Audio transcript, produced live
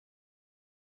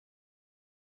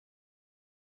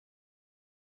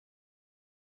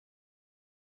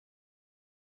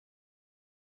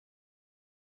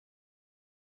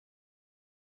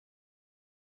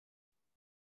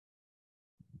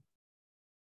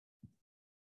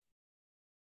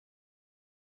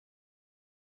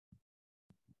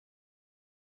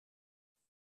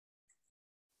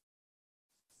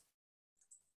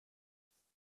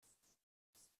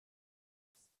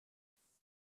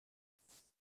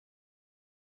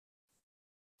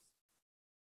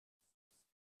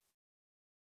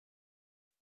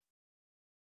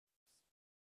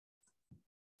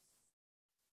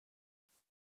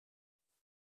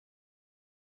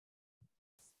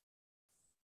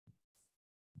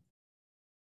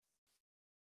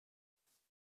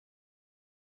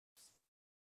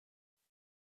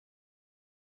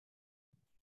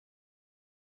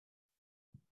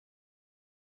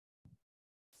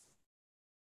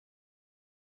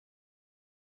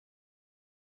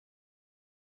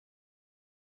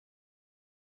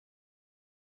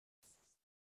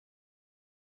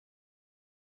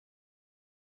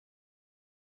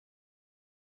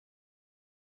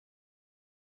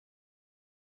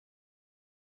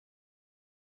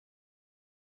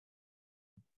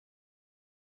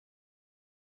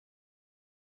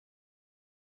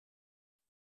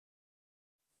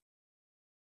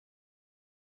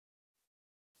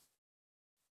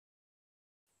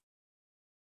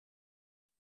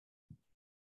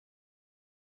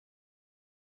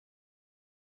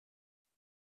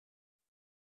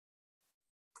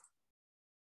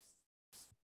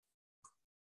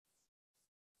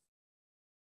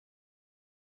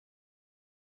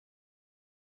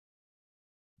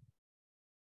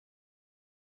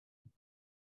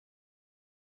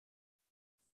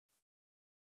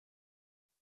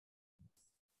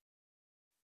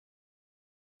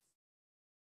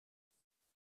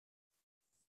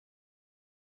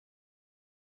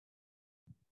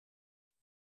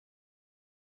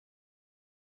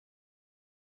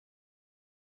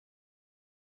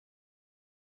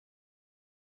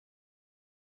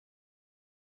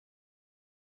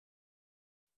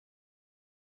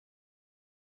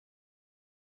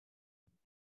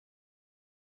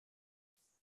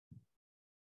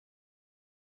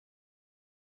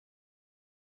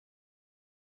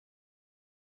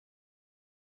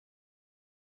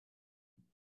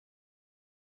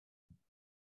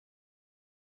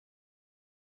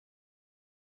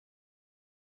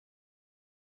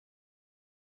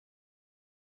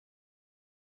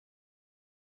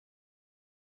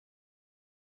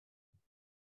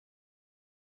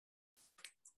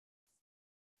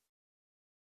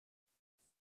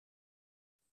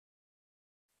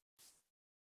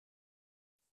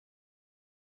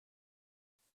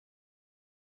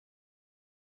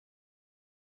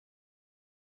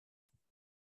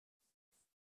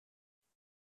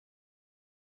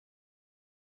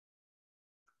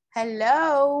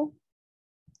Hello.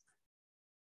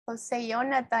 Jose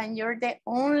Jonathan, you're the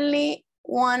only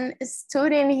one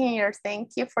student here.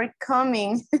 Thank you for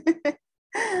coming.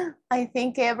 I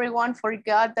think everyone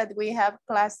forgot that we have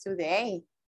class today.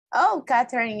 Oh,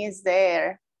 Catherine is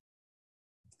there.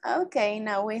 Okay,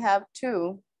 now we have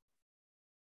two.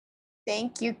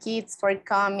 Thank you, kids, for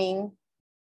coming.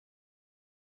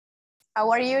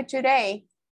 How are you today?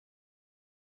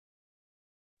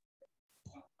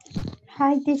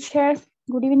 Hi, teacher.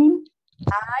 Good evening.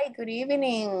 Hi, good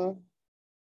evening.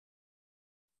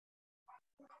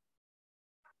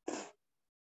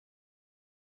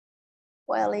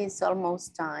 Well, it's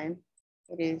almost time.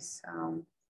 It is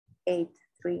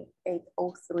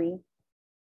 8:03.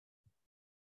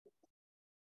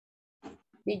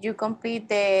 Did you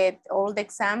complete all the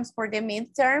exams for the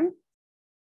midterm?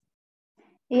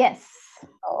 Yes.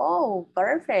 Oh,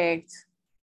 perfect.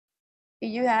 Do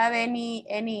you have any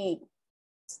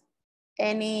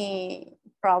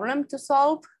problem to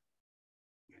solve?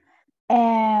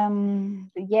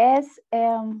 Yes.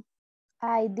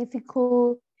 I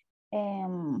difficult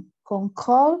con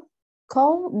call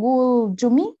will you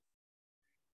mean?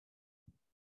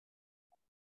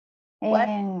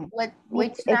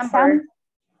 Which number?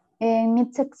 En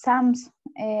mid exams.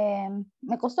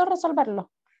 Me costó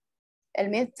resolverlo. El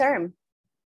midterm.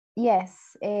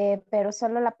 Yes, pero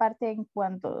solo la parte en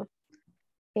cuanto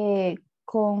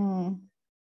con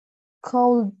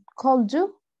call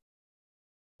you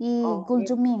y could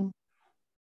you mean.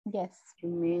 Yes. You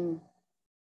mean.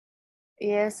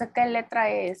 ¿Y esa qué letra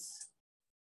es?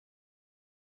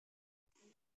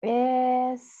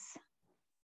 Es.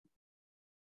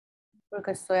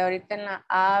 Porque estoy ahorita en la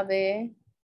A, B.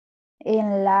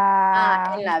 En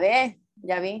la. En la B,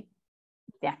 ya vi.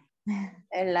 Ya.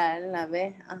 En la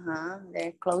B, ajá.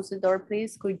 De close the door,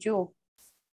 please. Could you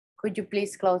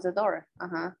please close the door?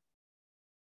 Ajá.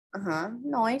 Ajá.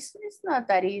 No, it's not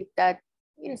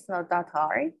it's not that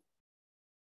hard.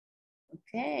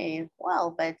 Okay,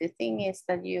 well, but the thing is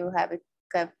that you have it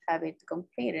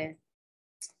completed.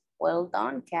 Well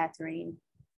done, Catherine.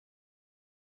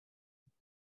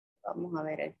 Vamos a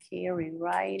ver aquí,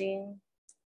 rewriting.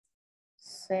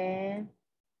 C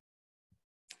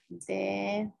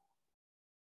de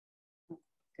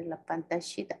la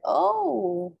pantallita.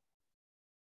 Oh,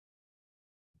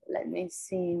 let me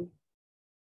see.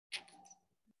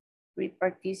 Read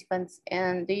participants.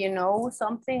 And do you know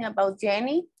something about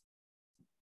Jenny?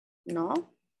 No?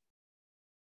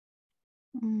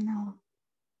 No.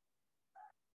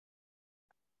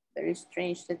 Very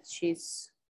strange that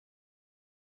she's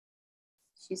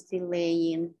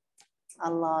delaying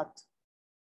a lot.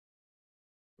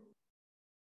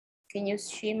 Can you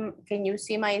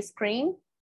see my screen?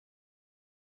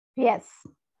 Yes.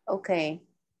 Okay.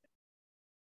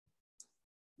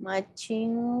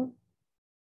 Matching.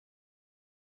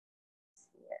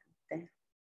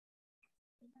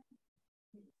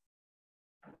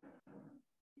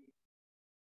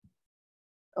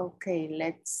 Okay,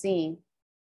 let's see.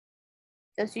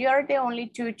 Because you are the only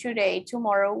two today.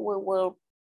 Tomorrow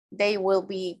they will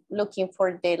be looking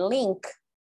for the link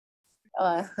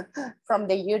from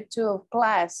the YouTube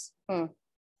class.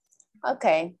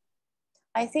 Okay.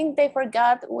 I think they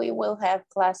forgot we will have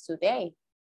class today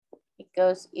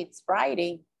because it's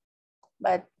Friday,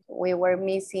 but we were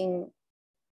missing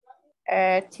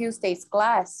Tuesday's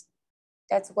class.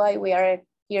 That's why we are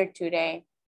here today.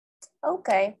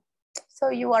 Okay, so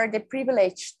you are the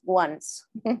privileged ones.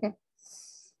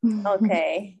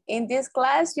 Okay, in this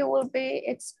class, you will be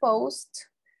exposed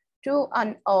to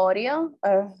an audio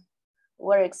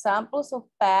where examples of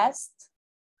past,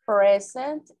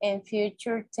 present, and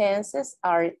future tenses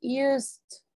are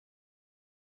used.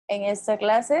 En esta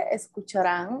clase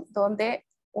escucharán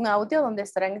un audio donde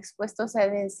estarán expuestos a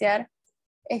evidenciar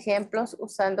ejemplos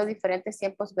usando diferentes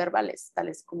tiempos verbales,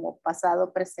 tales como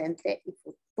pasado, presente y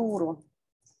futuro.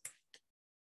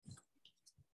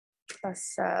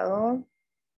 Pasado,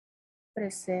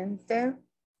 presente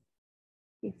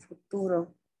y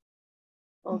futuro.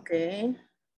 Okay.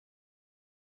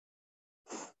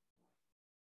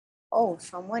 Oh,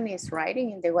 someone is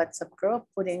writing in the WhatsApp group,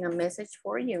 putting a message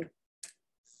for you.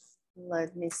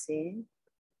 Let me see.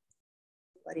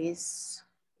 What is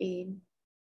in?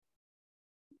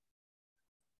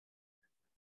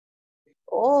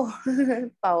 Oh,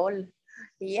 Paul.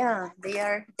 Yeah, they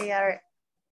are.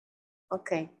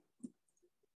 Okay.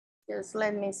 Just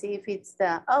let me see if it's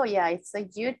oh yeah, it's a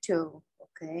YouTube.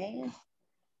 Okay.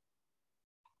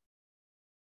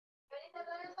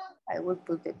 I will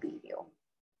put the video.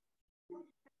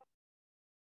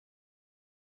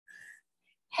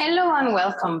 Hello and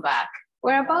welcome back.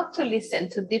 We're about to listen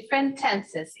to different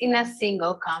tenses in a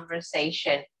single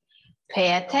conversation.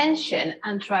 Pay attention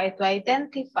and try to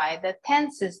identify the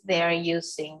tenses they are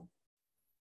using.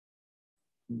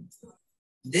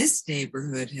 This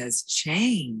neighborhood has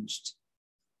changed.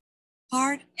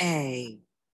 Part A,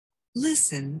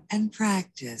 listen and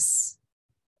practice.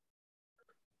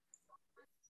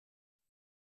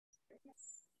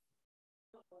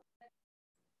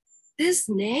 This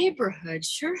neighborhood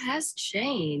sure has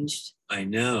changed. I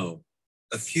know.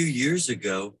 A few years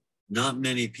ago, not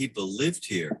many people lived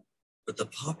here, but the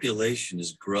population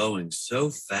is growing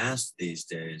so fast these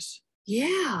days.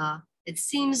 Yeah, it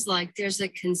seems like there's a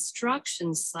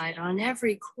construction site on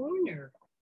every corner.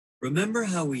 Remember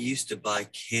how we used to buy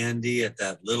candy at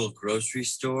that little grocery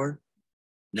store?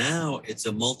 Now it's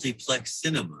a multiplex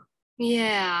cinema.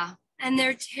 Yeah, and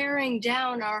they're tearing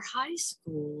down our high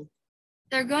school.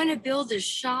 They're going to build a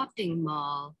shopping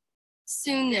mall.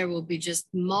 Soon there will be just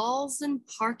malls and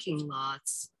parking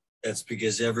lots. That's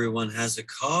because everyone has a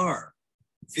car.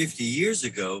 50 years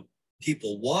ago,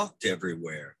 people walked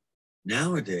everywhere.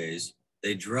 Nowadays,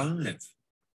 they drive.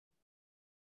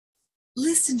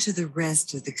 Listen to the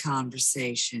rest of the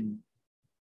conversation.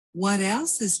 What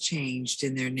else has changed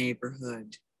in their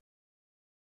neighborhood?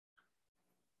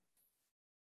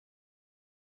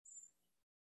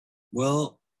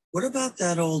 Well, what about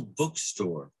that old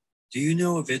bookstore? Do you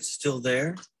know if it's still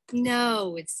there?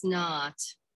 No, it's not.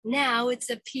 Now it's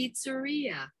a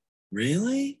pizzeria.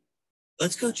 Really?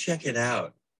 Let's go check it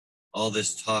out. All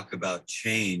this talk about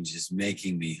change is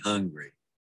making me hungry.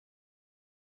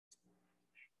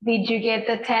 Did you get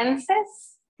the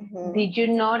tenses? Mhm. Did you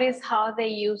notice how they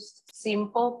used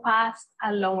simple past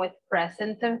along with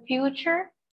present and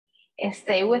future?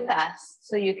 Stay with us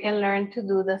so you can learn to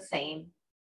do the same.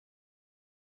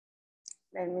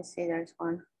 Let me see, there's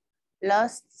one.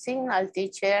 Lost signal,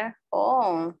 teacher.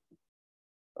 Oh,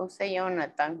 say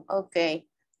Jonathan. Okay,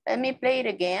 let me play it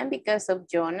again because of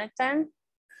Jonathan.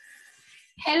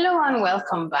 Hello and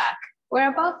welcome back. We're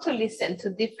about to listen to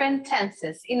different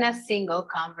tenses in a single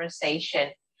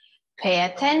conversation. Pay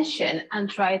attention and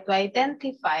try to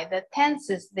identify the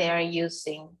tenses they are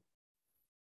using.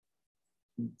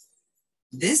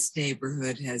 This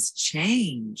neighborhood has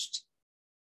changed.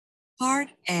 Part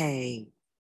A,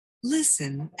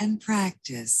 listen and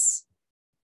practice.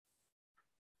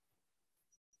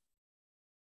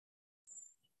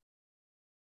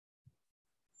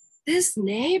 This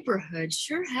neighborhood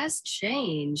sure has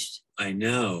changed. I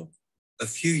know. A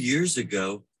few years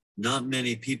ago, not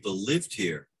many people lived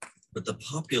here, but the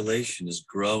population is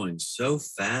growing so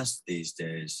fast these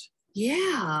days.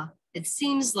 Yeah, it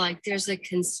seems like there's a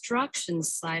construction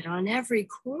site on every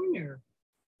corner.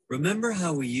 Remember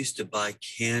how we used to buy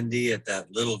candy at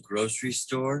that little grocery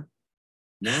store?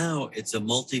 Now it's a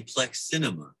multiplex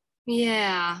cinema.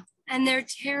 Yeah, and they're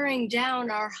tearing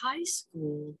down our high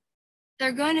school.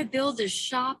 They're going to build a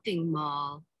shopping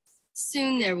mall.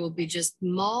 Soon there will be just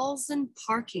malls and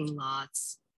parking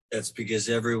lots. That's because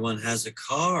everyone has a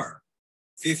car.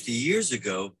 50 years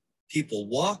ago, people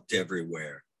walked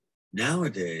everywhere.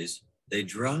 Nowadays, they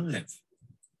drive.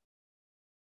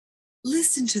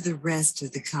 Listen to the rest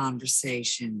of the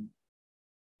conversation.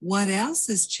 What else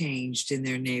has changed in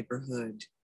their neighborhood?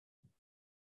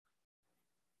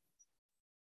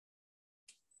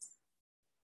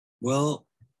 Well,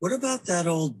 what about that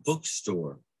old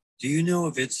bookstore? Do you know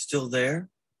if it's still there?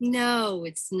 No,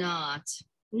 it's not.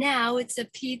 Now it's a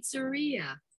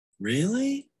pizzeria.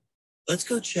 Really? Let's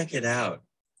go check it out.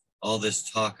 All this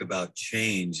talk about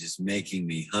change is making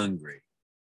me hungry.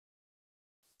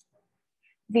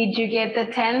 Did you get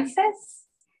the tenses?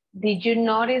 Did you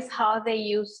notice how they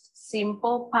used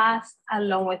simple past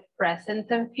along with present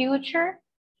and future?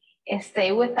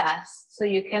 Stay with us so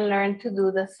you can learn to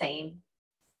do the same.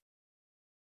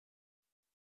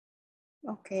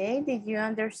 Okay, did you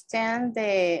understand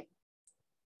the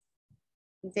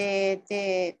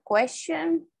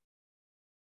question?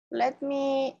 Let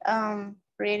me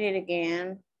read it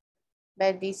again,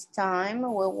 but this time we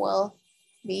will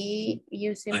be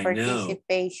using I know.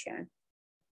 participation.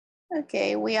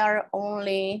 Okay, we are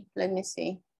only, let me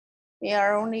see, we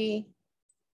are only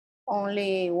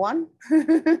one.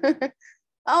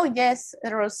 Oh yes,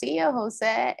 Rocio,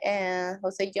 Jose, and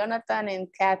Jose Jonathan and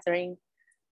Catherine.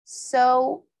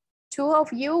 So 2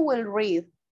 of you will read,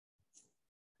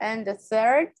 and the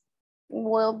third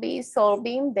will be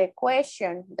solving the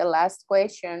question, the last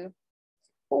question.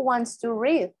 Who wants to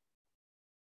read?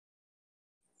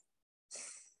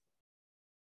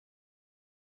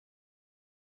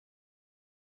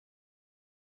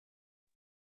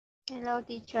 Hello,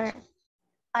 teacher.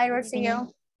 Hi, Good Rocio.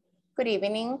 evening. Good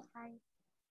evening. Hi.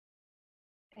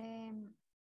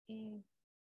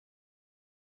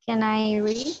 Can I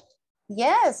read?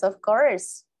 Yes, of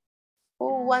course.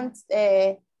 Who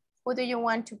do you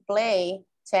want to play?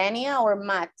 Tania or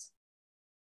Matt?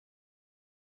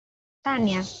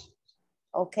 Tania.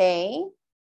 Okay.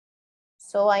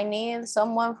 So I need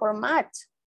someone for Matt.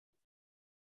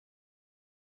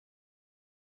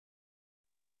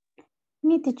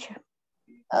 Me, teacher.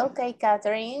 Okay,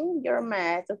 Catherine, you're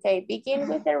Matt. Okay, begin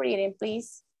with the reading,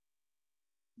 please.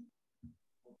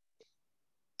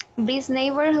 This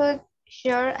neighborhood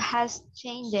sure has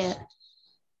changed.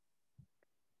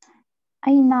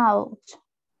 I know.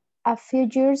 A few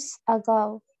years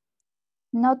ago,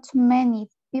 not many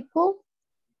people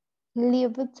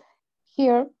lived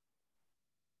here,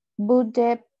 but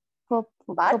the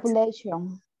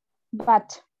population,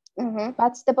 but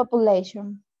the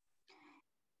population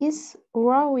is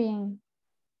growing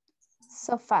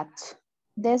so fast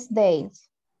these days.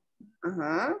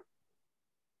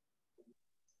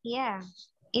 Yeah,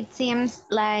 it seems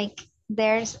like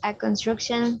there's a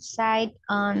construction site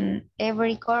on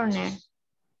every corner.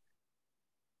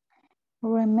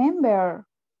 Remember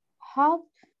how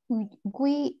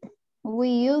we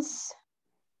used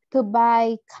to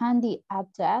buy candy at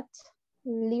that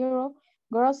little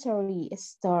grocery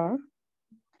store?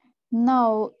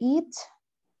 Now it's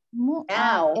a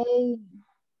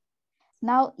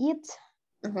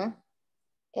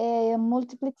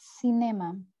multiplex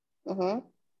cinema.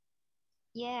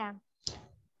 Yeah,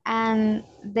 and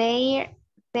they're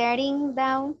tearing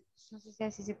down. No sé si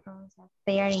así se pronuncia.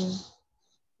 Tearing.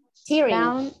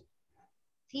 Down.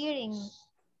 Tearing.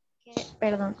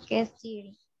 Perdón, ¿qué es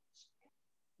tearing?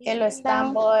 Que lo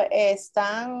están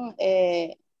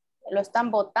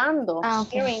botando.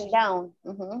 Okay. Tearing down.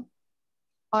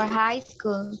 Or high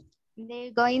school.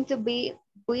 They're going to be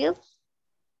built.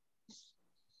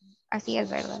 Así es,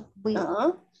 ¿verdad?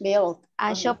 Built. Built.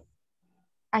 A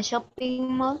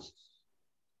shopping mall.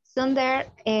 Soon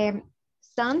there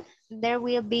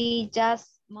will be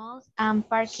just malls and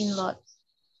parking lots.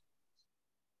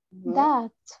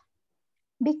 That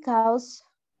because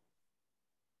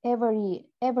everyone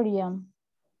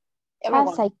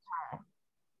has a car.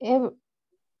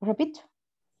 Repeat.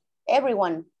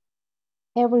 Everyone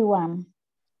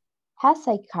has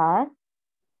a car.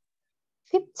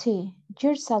 50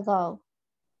 years ago,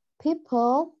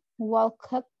 people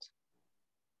walked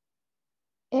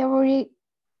everywhere.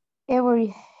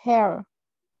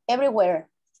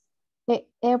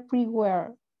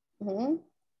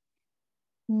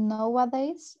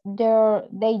 Nowadays,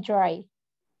 they drive.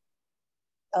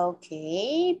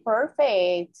 Okay,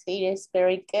 perfect. It is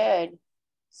very good.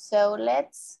 So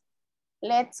let's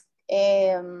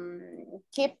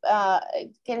give a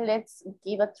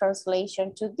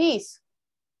translation to this.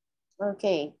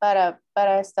 Okay,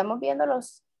 estamos viendo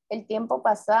el tiempo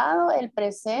pasado, el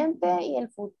presente y el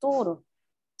futuro.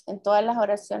 En todas las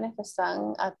oraciones que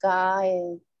están acá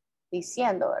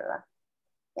diciendo, ¿verdad?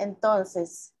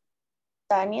 Entonces,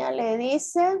 Tania le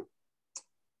dice,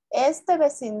 este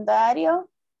vecindario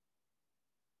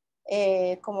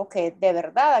como que de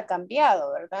verdad ha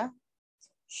cambiado, ¿verdad?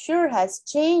 Sure has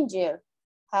changed.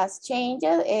 Has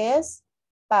changed es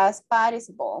past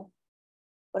participle,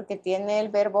 porque tiene el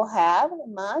verbo have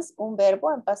más un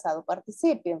verbo en pasado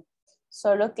participio.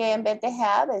 Solo que en vez de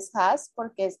have es has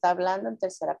porque está hablando en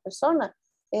tercera persona.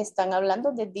 Están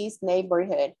hablando de this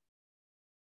neighborhood.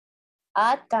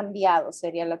 Ha cambiado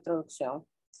sería la traducción.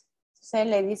 Entonces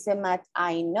le dice Matt,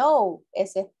 I know,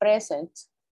 ese es present.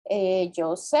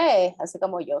 Yo sé, así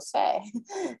como yo sé.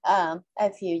 A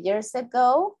few years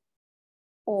ago,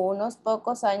 unos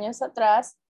pocos años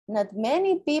atrás, not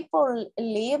many people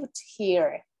lived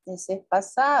here. Ese es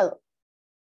pasado.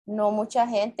 No mucha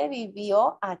gente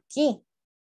vivió aquí.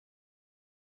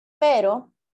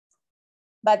 Pero,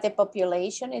 but the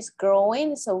population is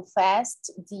growing so fast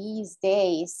these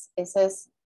days. Ese es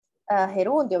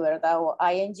gerundio, ¿verdad? O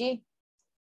ing.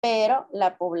 Pero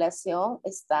la población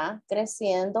está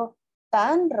creciendo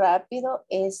tan rápido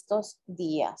estos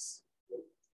días.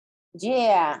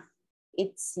 Yeah,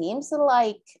 it seems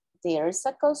like there's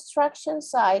a construction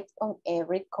site on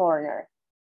every corner.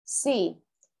 Sí,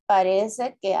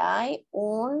 parece que hay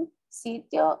un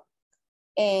sitio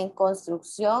en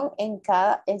construcción en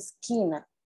cada esquina.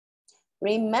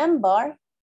 Remember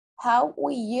how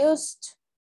we used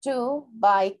to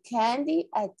buy candy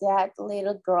at that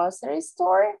little grocery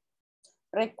store?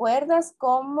 ¿Recuerdas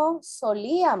cómo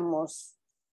solíamos?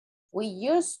 We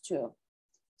used to.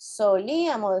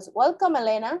 Solíamos. Welcome,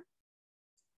 Elena.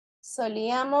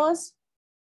 Solíamos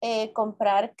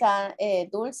comprar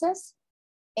dulces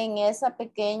en esa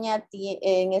pequeña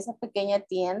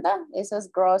tienda, eso es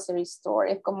grocery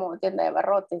store, es como tienda de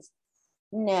abarrotes.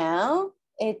 Now,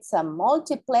 it's a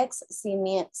multiplex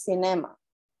cinema.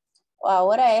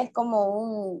 Ahora es como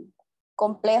un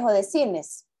complejo de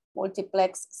cines,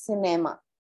 multiplex cinema.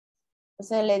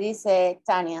 Entonces le dice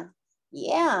Tania,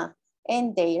 yeah,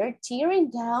 and they are tearing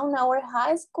down our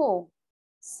high school.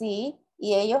 Sí,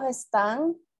 y ellos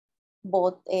están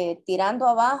tirando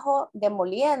abajo,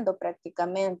 demoliendo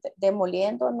prácticamente,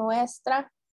 demoliendo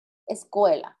nuestra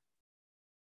escuela.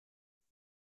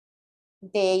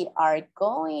 They are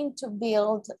going to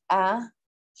build a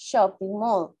shopping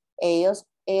mall. Ellos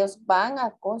van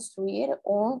a construir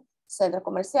un centro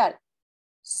comercial.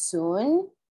 Soon,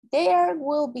 there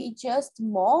will be just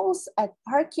malls at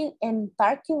parking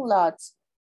lots.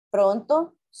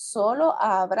 Pronto, solo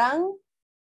habrán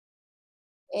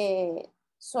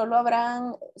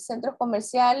centros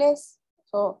comerciales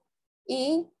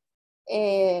y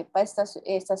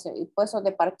puestos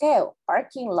de parqueo,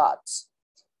 parking lots.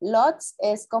 Lots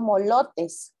es como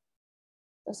lotes.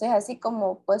 Entonces, así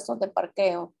como puestos de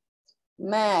parqueo.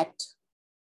 Matt.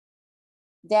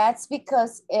 That's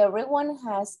because everyone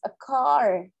has a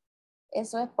car.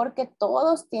 Eso es porque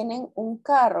todos tienen un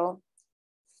carro.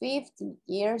 50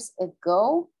 years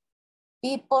ago,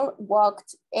 people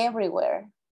walked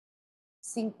everywhere.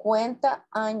 50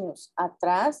 años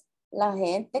atrás, la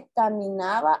gente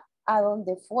caminaba a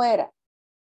donde fuera.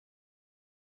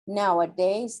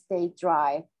 Nowadays, they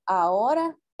drive.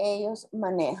 Ahora, ellos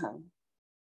manejan.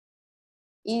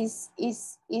 Is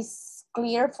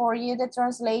clear for you the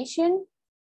translation?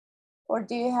 Or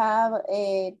do you have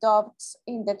doubts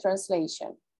in the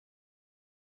translation?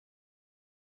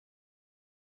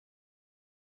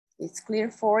 It's clear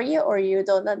for you, or you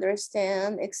don't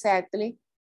understand exactly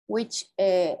which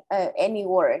any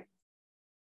word?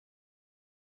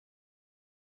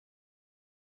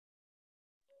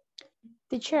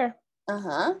 Teacher.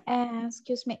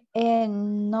 Excuse me.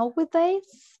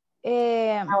 Nowadays.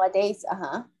 Nowadays,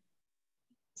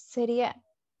 Sería.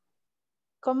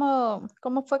 ¿Cómo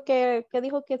fue que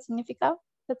dijo que significaba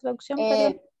la traducción?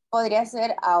 Podría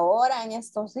ser ahora, en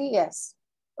estos días,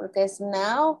 porque es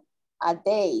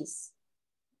nowadays.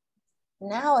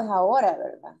 Now es ahora,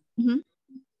 ¿verdad?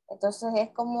 Entonces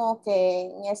es como que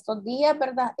en estos días,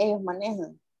 ¿verdad? Ellos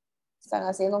manejan. Están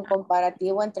haciendo un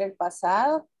comparativo entre el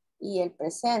pasado y el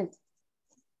presente.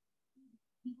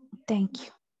 Thank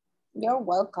you. You're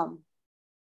welcome.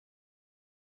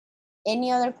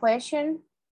 Any other question?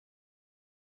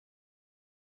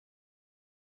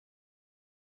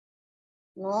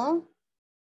 No?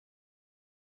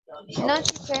 No, teacher.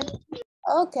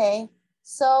 Okay.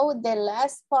 So the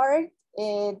last part,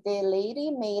 the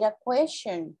lady made a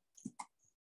question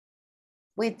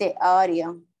with the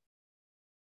audio.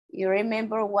 You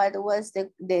remember what was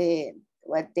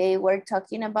what they were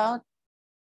talking about?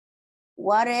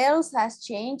 What else has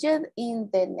changed in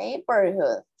the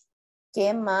neighborhood?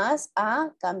 ¿Qué más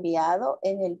ha cambiado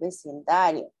en el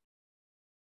vecindario?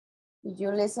 Did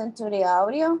you listen to the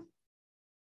audio?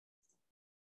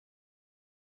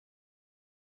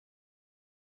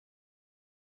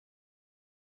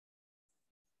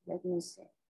 Let me see.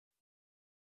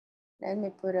 Let me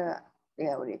put the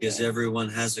audio. Because everyone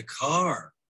has a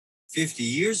car. 50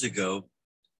 years ago,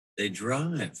 they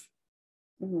drive.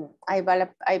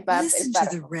 Listen to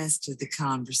the rest of the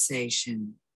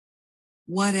conversation.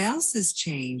 What else has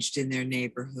changed in their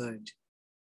neighborhood?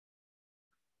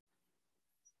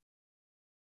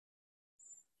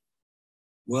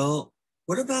 Well,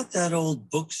 what about that old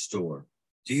bookstore?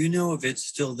 Do you know if it's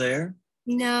still there?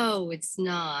 No, it's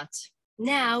not.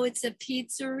 Now it's a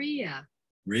pizzeria.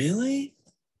 Really?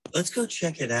 Let's go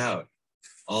check it out.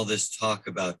 All this talk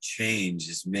about change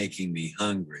is making me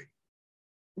hungry.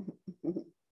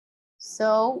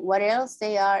 So what else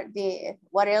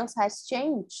what else has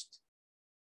changed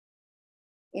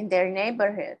in their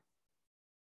neighborhood?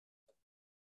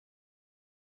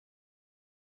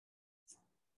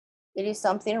 It is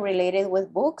something related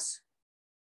with books.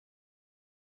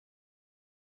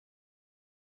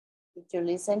 Did you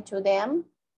listen to them?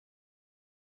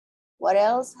 What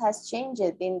else has changed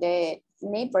in the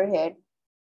neighborhood?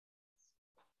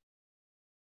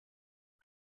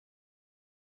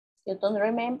 You don't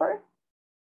remember?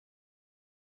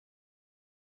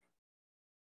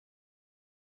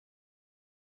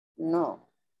 No.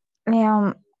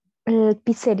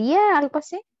 ¿Pizzería? ¿Algo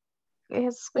así?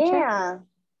 Yeah.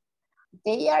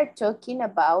 They are talking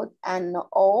about an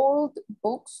old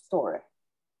bookstore.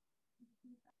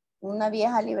 Una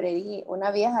vieja librería.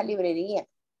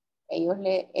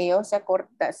 Ellos se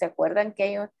acuerdan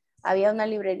que había una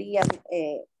librería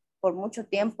por mucho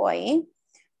tiempo ahí,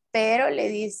 pero le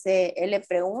dice, él le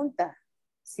pregunta,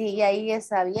 ¿sigue ahí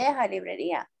esa vieja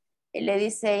librería? Él le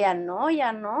dice, ya no,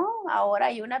 ahora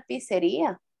hay una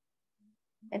pizzería.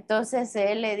 Entonces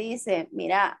él le dice,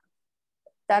 mira,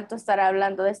 tanto estar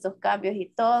hablando de estos cambios y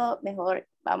todo, mejor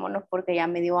vámonos porque ya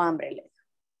me dio hambre. Le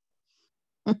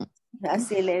dijo.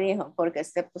 Así le dijo, porque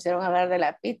se pusieron a hablar de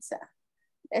la pizza.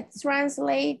 Let's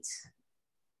translate.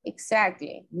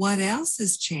 Exactly. What else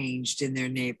has changed in their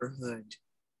neighborhood?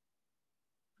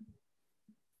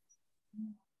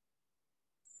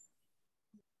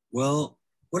 Well,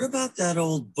 what about that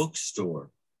old bookstore?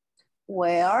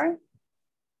 Where?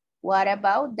 What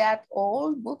about that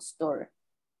old bookstore?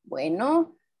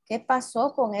 Bueno, ¿qué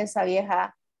pasó con esa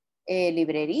vieja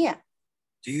librería?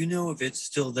 Do you know if it's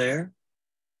still there?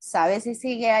 ¿Sabes si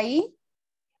sigue ahí?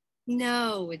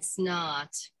 No, it's not.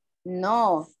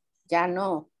 No, ya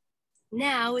no.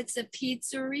 Now it's a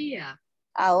pizzeria.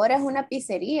 Ahora es una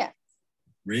pizzería.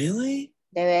 Really?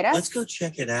 ¿De veras? Let's go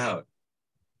check it out.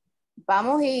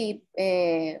 Vamos y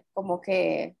como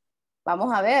que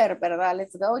vamos a ver, ¿verdad?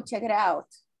 Let's go check it out.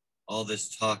 All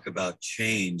this talk about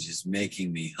change is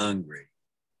making me hungry.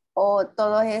 O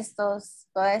toda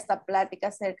esta plática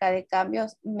acerca de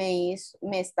cambios me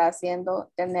está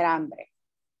haciendo tener hambre.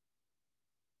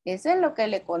 Eso es lo que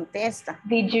le contesta.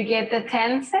 Did you get the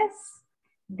tenses?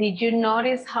 Did you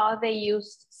notice how they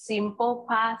used simple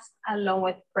past along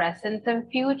with present and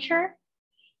future?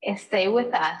 Stay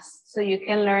with us so you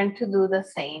can learn to do the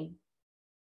same.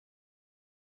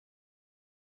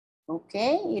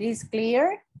 Okay, it is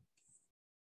clear.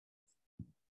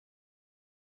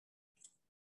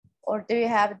 Or do you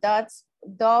have doubts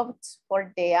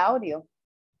for the audio?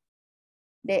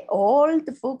 The old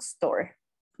bookstore.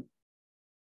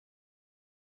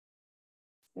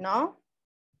 No?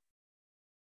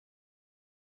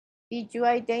 Did you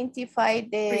identify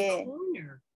the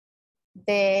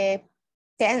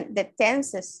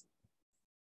tenses?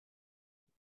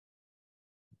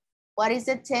 What is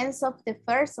the tense of the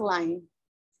first line?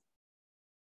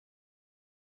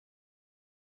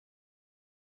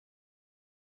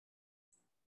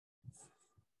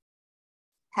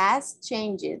 Has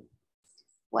changed.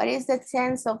 What is the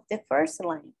tense of the first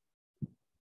line?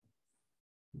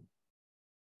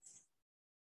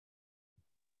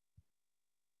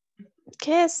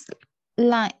 ¿Qué es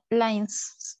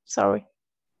lines? Sorry.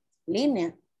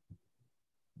 Línea.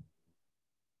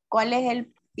 ¿Cuál es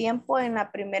el tiempo en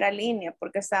la primera línea?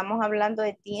 Porque estamos hablando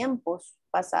de tiempos,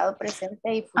 pasado,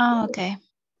 presente y futuro. Ah, ok.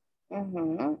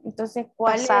 Entonces,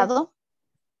 ¿cuál Pasado. es?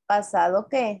 ¿Pasado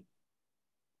qué?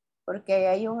 Porque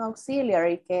hay un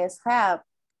auxiliary que es have.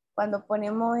 Cuando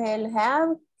ponemos el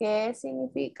have, ¿qué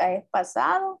significa? ¿Es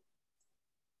pasado?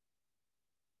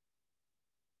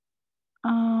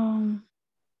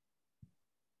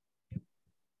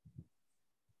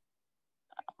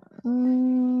 Te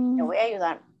voy a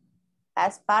ayudar.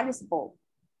 As participle.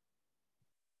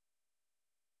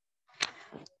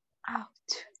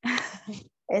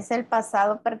 Es el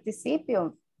pasado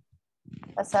participio.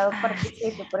 Pasado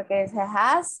participio, porque es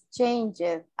has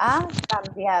changed, ha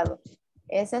cambiado.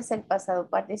 Ese es el pasado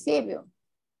participio.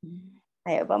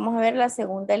 Vamos a ver la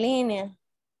segunda línea.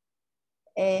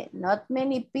 Not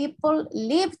many people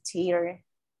lived here.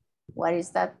 What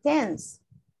is that tense?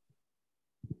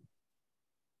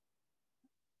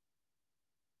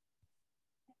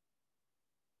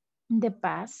 The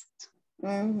past.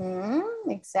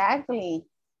 Exactly.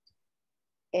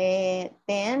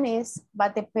 Then is,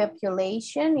 but the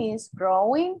population is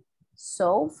growing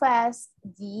so fast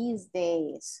these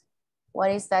days.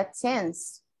 What is that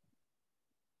tense?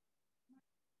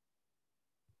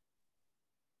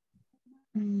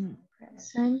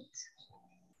 Present.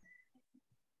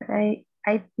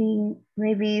 I think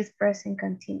maybe it's present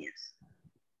continuous.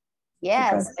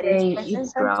 Yes,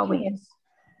 it's growing.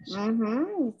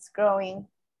 It's growing.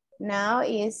 Now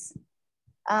is,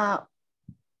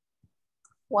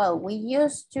 well, we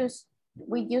used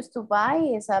to buy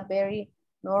is a very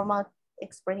normal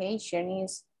expression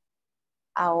is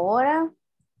ahora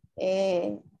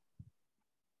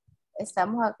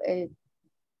estamos,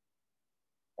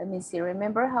 let me see,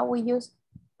 remember how we use,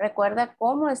 recuerda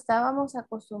cómo estábamos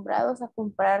acostumbrados a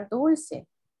comprar dulce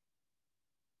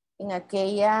en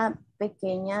aquella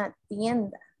pequeña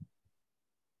tienda.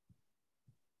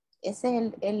 Ese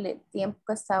es el tiempo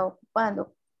que está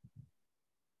ocupando.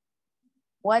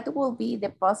 What will be the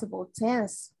possible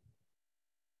tense?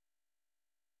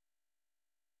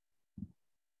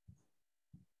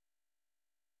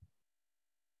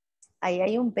 Ahí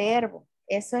hay un verbo.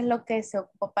 Eso es lo que se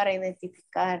ocupa para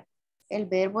identificar. El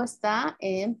verbo está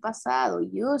en pasado,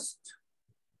 used.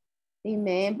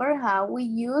 Remember how we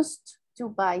used to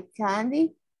buy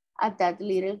candy at that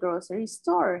little grocery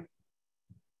store.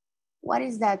 What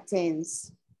is that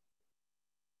tense?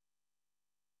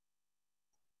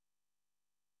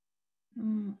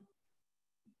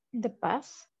 The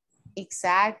past.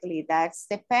 Exactly, that's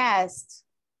the past.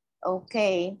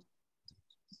 Okay.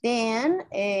 Then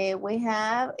we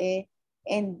have,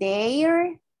 and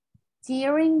they're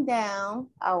tearing down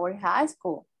our high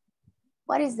school.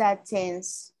 What is that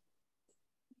tense?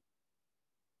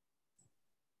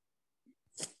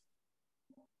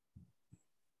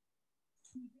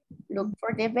 Look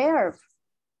for the verb.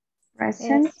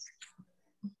 Present. Yes.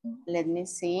 Let me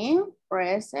see.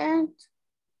 Present.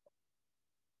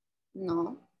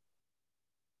 No.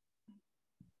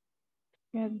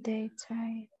 They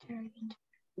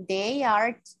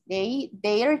are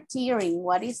tearing.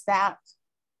 What is that?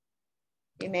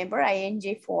 Remember ing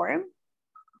form?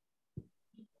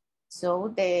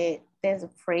 So the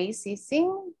phrase is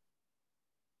in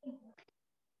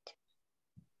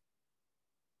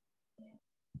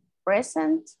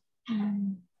present.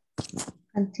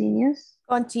 Continuous.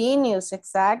 Continuous,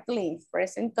 exactly.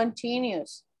 Present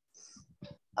continuous.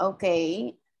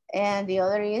 Okay. And the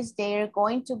other is they're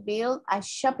going to build a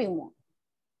shopping mall.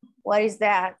 What is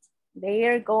that? They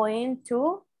are going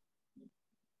to,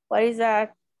 what is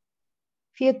that?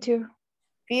 Future.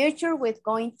 Future with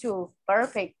going to,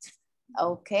 perfect.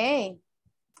 Okay.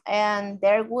 And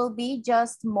there will be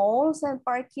just malls and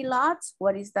parking lots.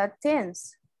 What is that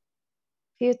tense?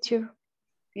 Future.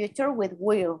 Future with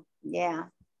will, yeah,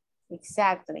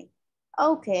 exactly.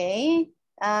 Okay,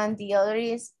 and the other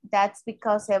is, that's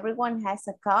because everyone has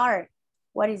a car.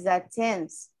 What is that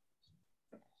tense?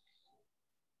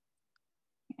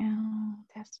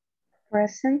 That's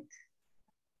Present.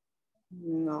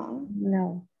 No.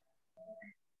 No.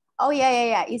 Oh,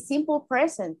 yeah. It's simple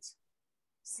present.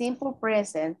 Simple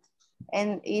present.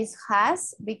 And it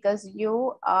has because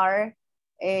you are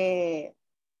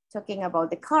talking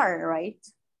about the car, right?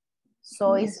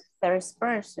 So Yes. it's first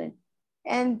person.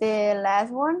 And the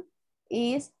last one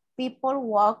is people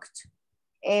walked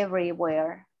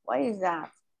everywhere. What is that?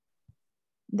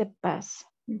 the past.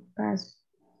 The past.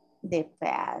 The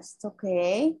past,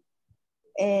 okay.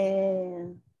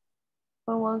 And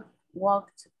people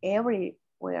walked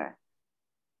everywhere.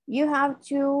 You have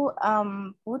to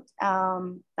put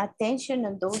attention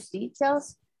on those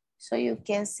details so you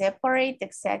can separate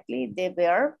exactly the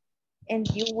verb and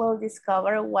you will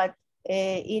discover what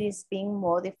it is being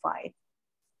modified.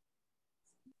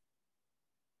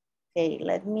 Okay,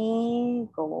 let me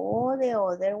go the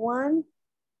other one,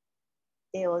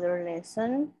 the other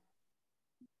lesson.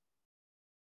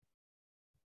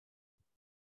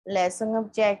 Lesson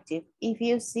objective. If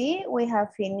you see, we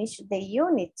have finished the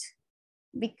unit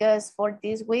because for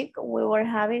this week we were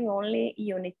having only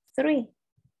unit 3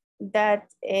 that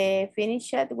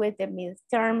finished with the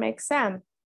midterm exam.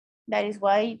 That is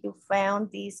why you found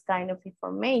this kind of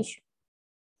information.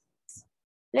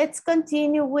 Let's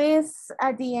continue with,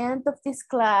 at the end of this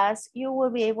class, you will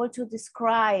be able to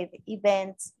describe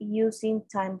events using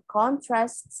time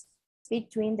contrasts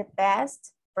between the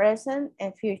past, present,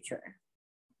 and future.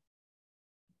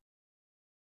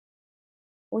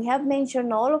 We have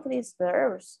mentioned all of these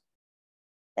verbs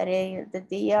that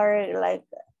they are like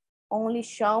only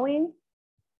showing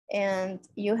and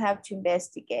you have to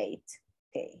investigate.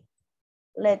 Okay,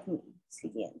 let me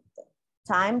see.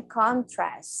 Time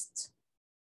contrast.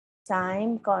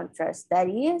 Time contrast. That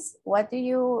is,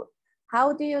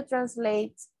 how do you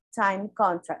translate time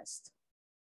contrast?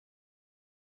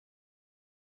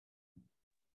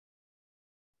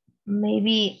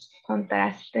 Maybe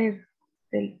contrastes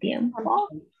del tiempo.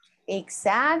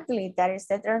 Exactly, that is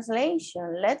the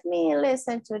translation. Let me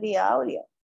listen to the audio.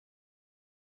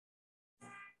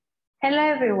 Hello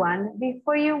everyone,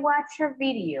 before you watch our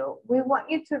video, we want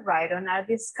you to write on our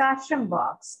discussion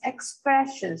box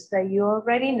expressions that you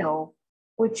already know,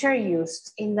 which are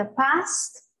used in the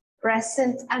past,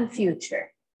 present, and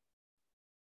future.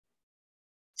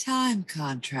 Time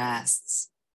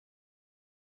contrasts.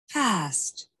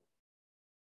 Past.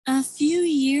 A few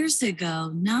years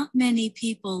ago, not many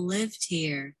people lived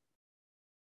here.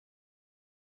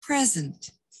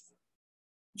 Present.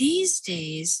 These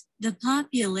days, the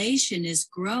population is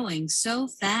growing so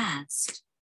fast.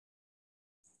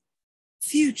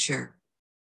 Future.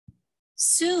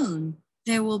 Soon,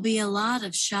 there will be a lot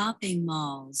of shopping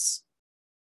malls.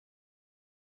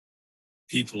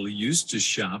 People used to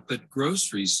shop at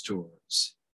grocery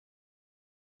stores.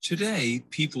 Today,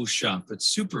 people shop at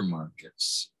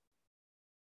supermarkets.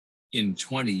 In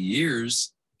 20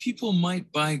 years, people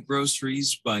might buy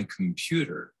groceries by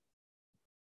computer.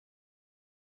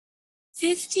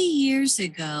 50 years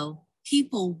ago,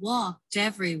 people walked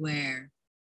everywhere.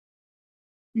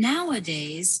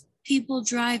 Nowadays, people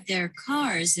drive their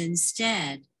cars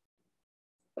instead.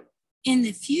 In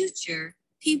the future,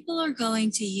 people are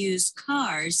going to use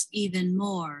cars even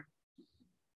more.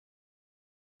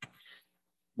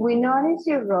 We notice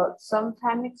you wrote some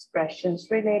time expressions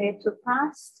related to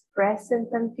past, present,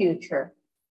 and future.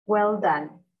 Well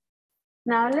done.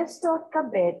 Now let's talk a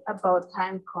bit about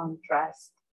time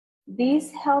contrast.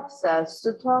 This helps us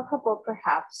to talk about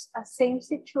perhaps a same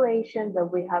situation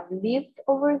that we have lived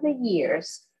over the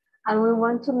years, and we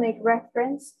want to make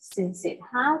reference since it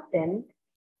happened,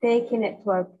 taking it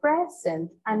to our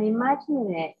present and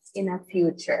imagining it in a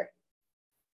future.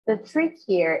 The trick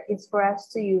here is for us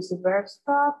to use the verbs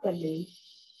properly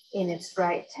in its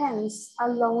right tense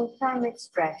along with time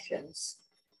expressions.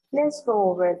 Let's go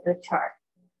over the chart.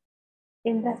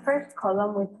 In the first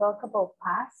column, we talk about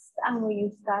past and we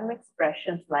use time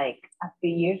expressions like a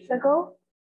few years ago,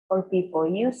 or people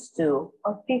used to,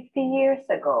 or 50 years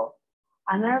ago.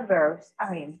 And our verbs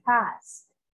are in past.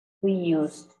 We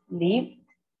used lived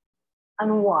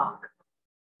and walked.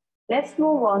 Let's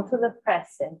move on to the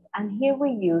present, and here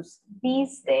we use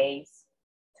these days,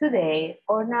 today,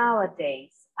 or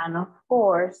nowadays. And of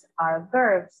course, our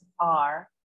verbs are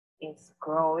is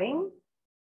growing,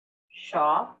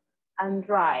 shop, and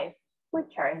drive,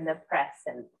 which are in the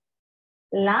present.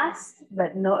 Last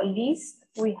but not least,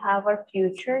 we have our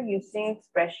future using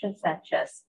expressions such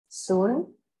as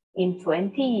soon, in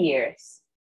 20 years,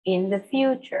 in the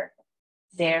future.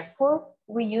 Therefore,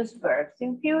 we use verbs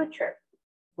in future.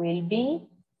 Will be,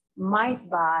 might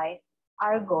buy,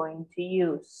 are going to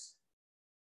use.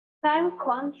 Time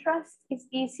contrast is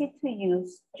easy to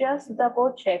use. Just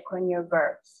double check on your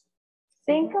verbs.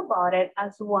 Think about it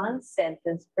as one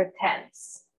sentence per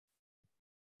tense.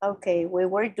 Okay, we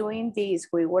were doing this.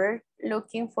 We were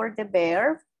looking for the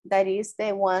verb. That is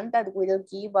the one that will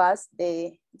give us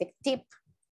the tip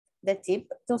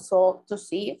to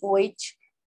see which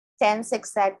tense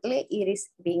exactly it is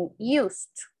being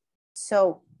used.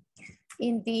 So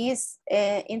in this,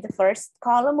 in the first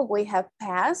column, we have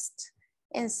past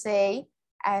and say,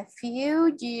 a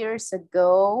few years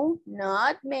ago,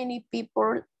 not many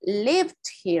people lived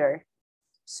here.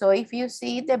 So if you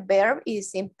see the verb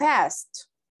is in past,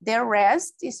 the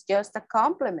rest is just a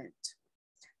complement.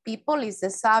 People is the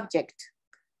subject,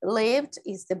 lived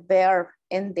is the verb,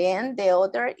 and then the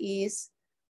other is,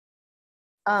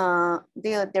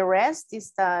 the rest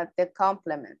is the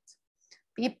complement.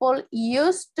 People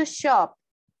used to shop.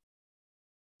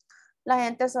 La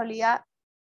gente solía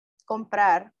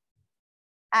comprar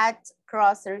at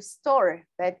grocery store,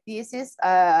 but this is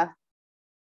an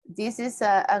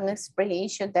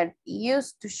explanation that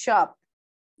used to shop.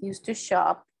 Used to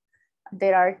shop.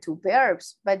 There are two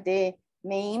verbs, but the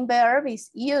main verb is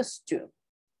used to.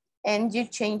 And you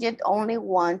change it only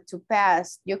one to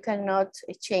past. You cannot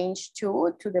change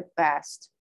two to the past.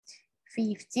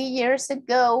 50 years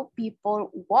ago,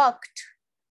 people walked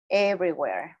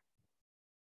everywhere.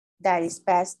 That is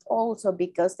past also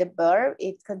because the verb,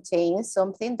 it contains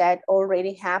something that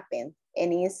already happened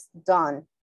and is done.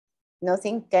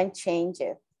 Nothing can change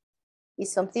it.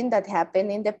 It's something that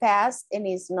happened in the past and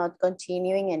is not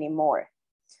continuing anymore.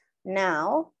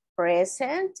 Now,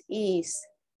 present is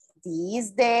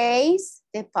these days,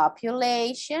 the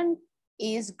population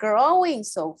is growing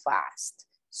so fast.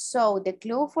 So the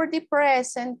clue for the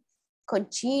present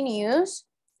continuous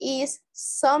is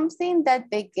something that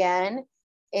began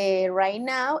right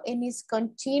now and is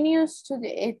continuing to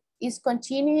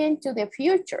the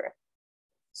future.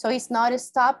 So it's not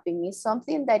stopping, it's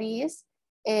something that is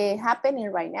happening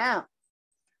right now.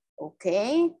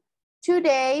 Okay,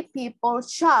 today people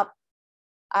shop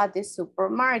at the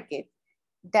supermarket.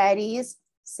 That is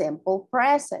simple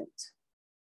present.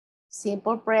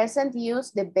 Simple present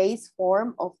use the base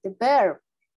form of the verb.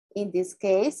 In this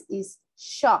case is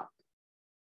shop.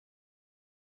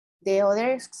 The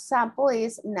other example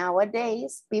is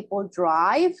nowadays people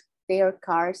drive their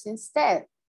cars instead.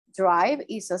 Drive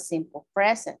is a simple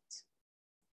present.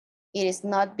 It is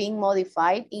not being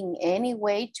modified in any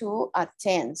way to a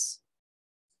tense.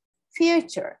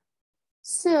 Future.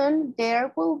 Soon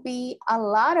there will be a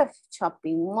lot of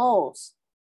shopping malls.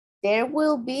 There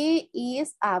will be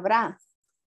is habrá.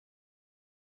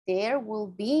 There will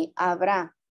be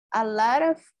habrá. A lot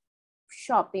of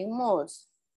shopping malls.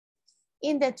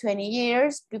 In the 20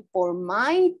 years, people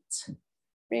might,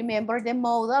 remember the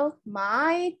modal,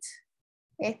 might,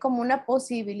 es como una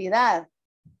posibilidad.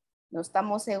 No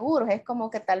estamos seguros, es como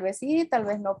que tal vez sí, tal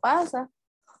vez no pasa.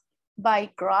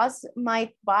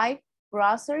 Might buy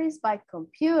groceries by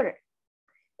computer.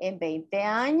 En 20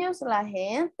 años la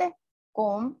gente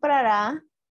comprará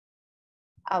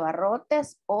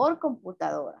abarrotes por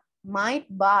computadora. Might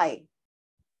buy.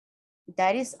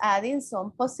 That is adding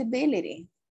some possibility.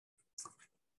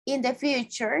 In the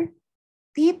future,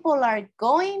 people are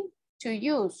going to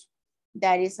use.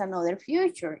 That is another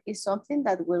future. It's something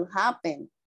that will happen.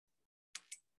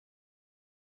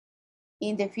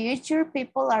 In the future,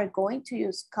 people are going to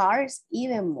use cars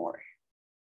even more.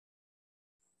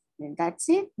 And that's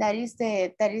it. That is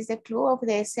the clue of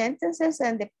the sentences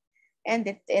and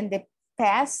the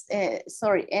past.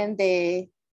 And the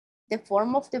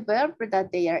form of the verb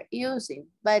that they are using.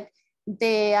 But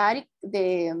the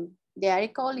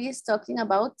article is talking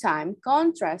about time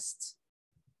contrast.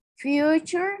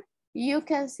 Future, you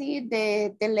can see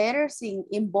the letters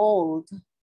in bold.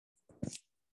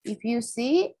 If you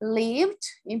see lived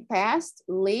in past,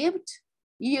 lived,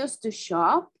 used to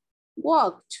shop,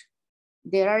 walked.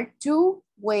 There are two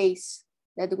ways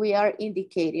that we are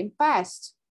indicating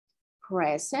past.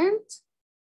 Present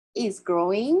is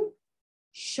growing,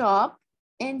 shop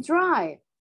and drive.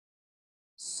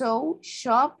 So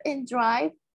shop and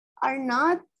drive are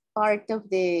not part of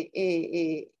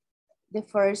the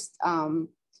first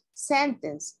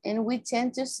sentence. And we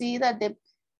tend to see that the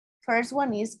first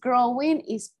one is growing,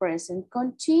 is present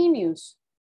continuous.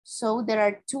 So there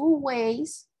are two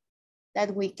ways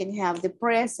that we can have the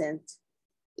present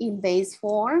in base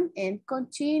form and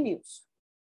continuous.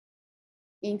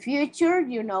 In future,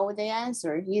 you know the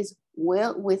answer is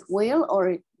will, with will,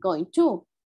 or going to.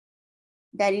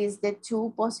 That is the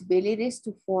two possibilities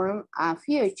to form a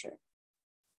future.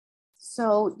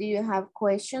 So do you have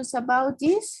questions about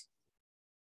this?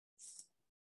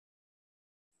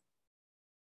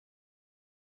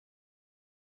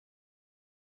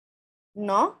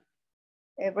 No?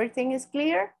 Everything is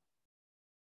clear?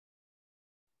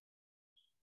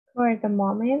 For the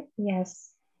moment,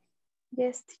 yes.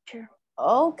 Yes, teacher.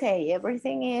 Okay,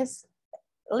 everything is,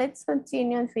 let's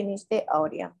continue and finish the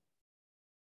audio.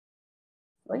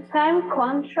 When time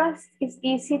contrast is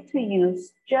easy to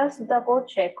use, just double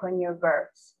check on your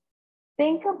verbs.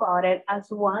 Think about it as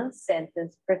one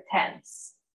sentence per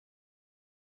tense.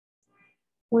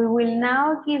 We will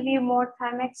now give you more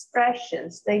time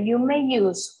expressions that you may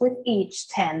use with each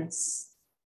tense.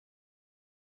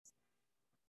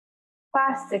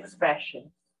 Past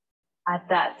expressions. At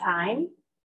that time,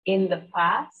 in the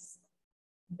past,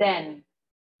 then.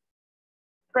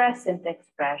 Present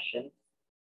expressions.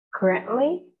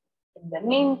 Currently, in the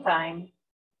meantime,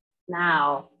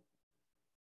 now.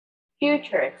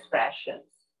 Future expressions.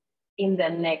 In the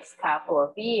next couple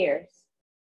of years.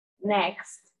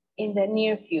 Next, in the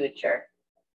near future.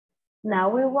 Now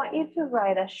we want you to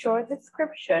write a short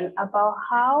description about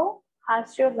how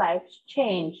has your life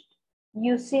changed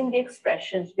using the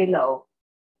expressions below.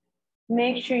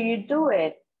 Make sure you do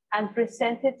it and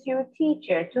present it to your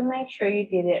teacher to make sure you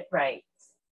did it right.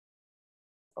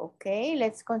 Okay,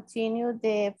 let's continue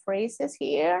the phrases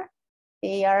here.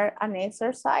 They are an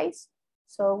exercise,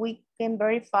 so we can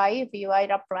verify if you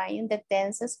are applying the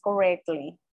tenses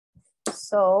correctly.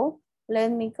 So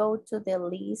let me go to the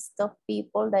list of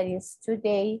people that is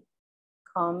today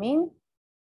coming.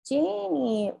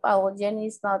 Jenny, oh, Jenny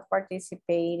is not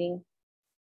participating.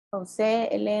 Jose,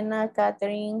 Elena,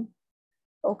 Catherine.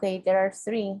 Okay, there are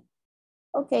 3.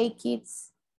 Okay,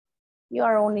 kids, you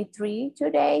are only 3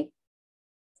 today.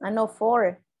 I know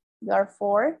 4, you are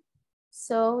 4.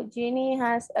 So Jenny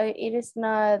has, it is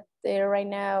not right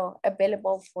now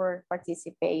available for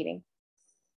participating.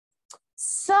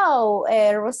 So,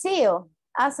 Rocio,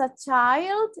 as a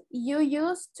child, you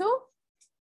used to?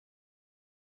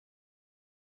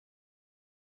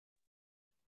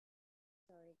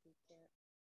 Sorry, teacher.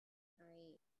 I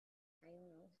don't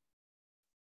know.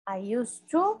 I used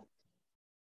to?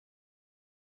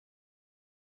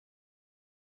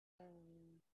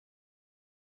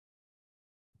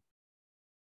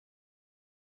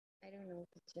 I don't know,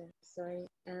 teacher. Sorry.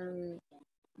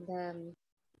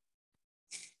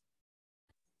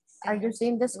 Are you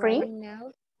seeing the screen? Right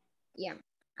now, yeah,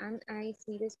 and I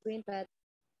see the screen, but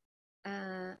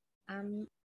I'm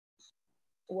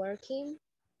working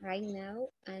right now,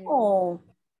 and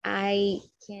I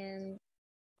can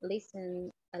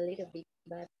listen a little bit,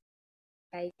 but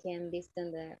I can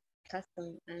listen the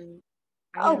custom and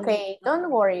okay,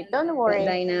 don't worry, don't worry.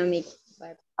 Dynamic,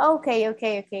 but okay.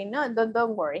 No,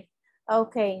 don't worry.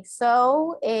 Okay,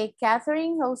 so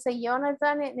Catherine, Jose,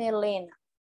 Jonathan, and Elena.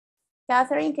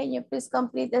 Catherine, can you please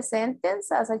complete the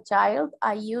sentence? As a child,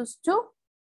 I used to?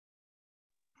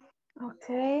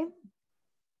 Okay.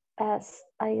 As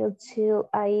I used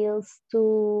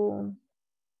to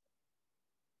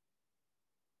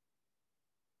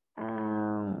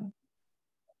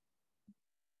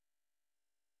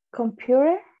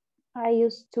Computer. I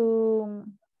used to,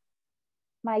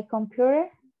 my computer.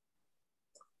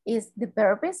 Is the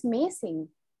verb is missing.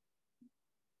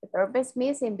 The verb is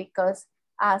missing because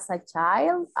as a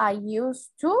child, I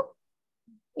used to,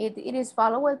 it is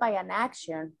followed by an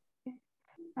action.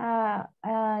 I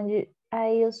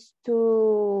used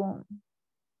to,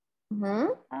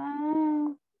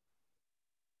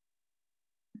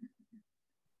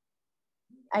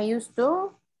 I used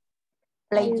to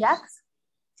play jacks,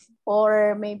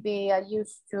 or maybe I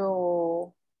used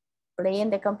to play in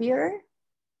the computer.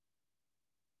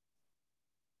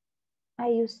 I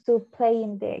used to play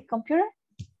in the computer.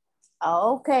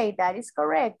 Okay, that is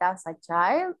correct. As a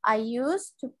child, I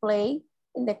used to play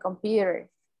in the computer.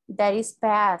 That is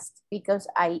past because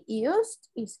I used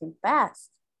is in past.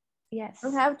 Yes.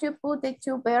 You have to put the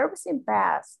two verbs in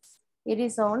past. It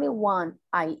is only one,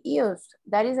 I used.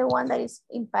 That is the one that is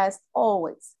in past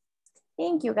always.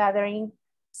 Thank you, Gathering.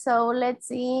 So let's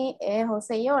see,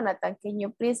 Jose Jonathan, can you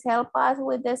please help us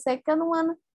with the second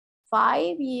one?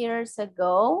 5 years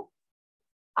ago,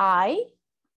 I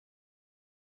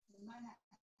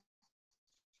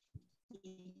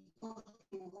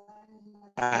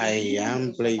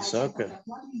am playing soccer.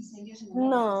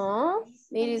 No,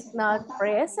 it is not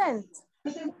present.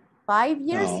 5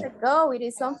 years ago, it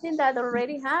is something that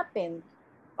already happened.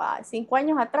 5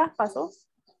 años atrás pasó.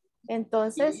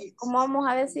 Entonces, ¿cómo vamos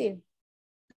a decir?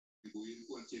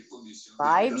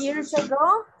 5 years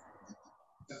ago,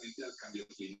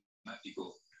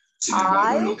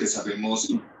 lo que sabemos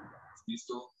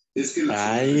es que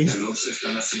las calores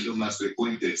están haciendo más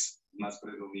frecuentes, más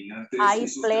predominantes. I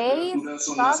played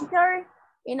soccer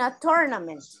in a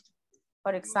tournament,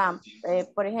 por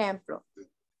ejemplo.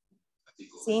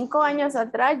 5 años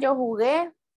atrás yo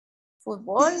jugué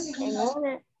fútbol en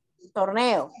un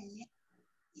torneo.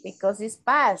 Because it's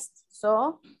past.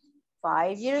 So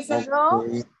 5 years ago,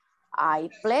 I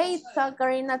played soccer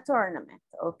in a tournament.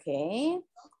 Okay.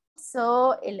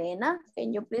 So Elena,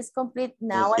 can you please complete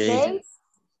nowadays?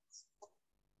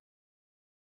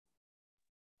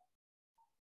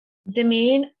 The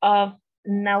meaning of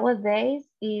nowadays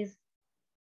is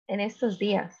en estos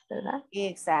días, ¿verdad?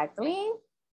 Exactly.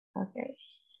 Okay.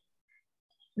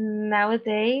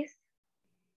 Nowadays,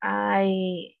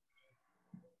 I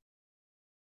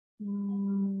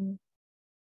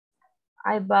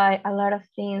buy a lot of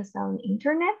things on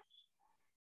internet.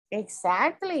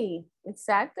 Exactly.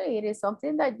 It is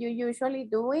something that you usually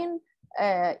do in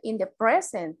the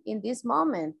present, in this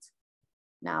moment.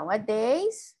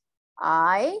 Nowadays,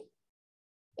 I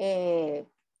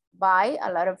buy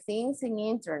a lot of things in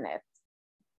internet.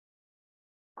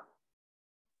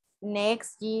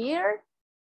 Next year,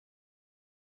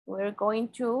 we're going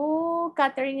to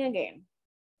Catherine again.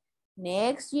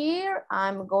 Next year,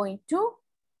 I'm going to.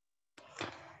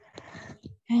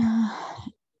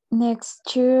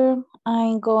 Next year,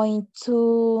 I'm going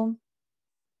to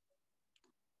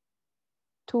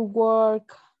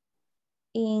work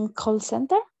in call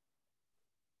center.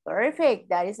 Perfect.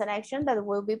 That is an action that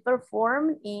will be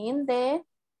performed in the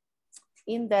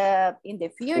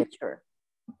future.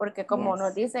 Porque como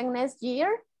nos dicen next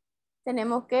year,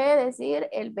 tenemos que decir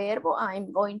el verbo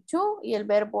I'm going to y el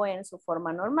verbo en su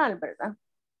forma normal, ¿verdad?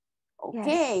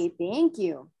 Okay, thank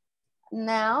you.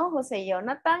 Now, Jose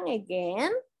Jonathan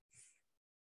again.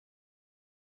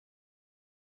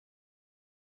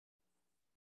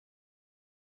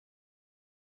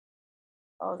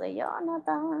 Jose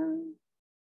Jonathan,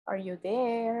 are you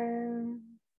there?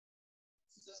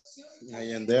 I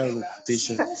am there,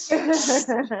 teacher.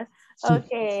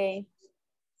 Okay.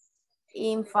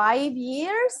 In 5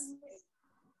 years?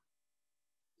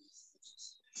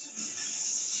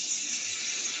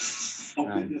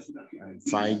 And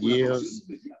 5 years.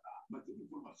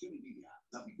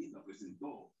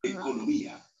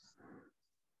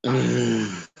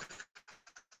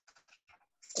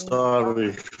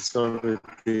 Sorry,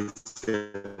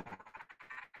 teacher.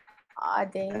 I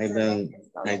don't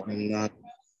know.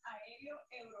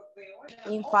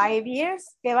 In 5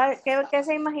 years, ¿qué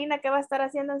se imagina que va a estar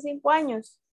haciendo en 5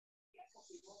 años?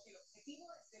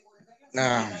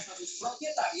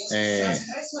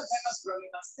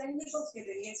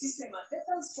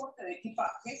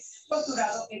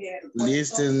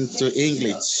 Listen to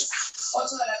English.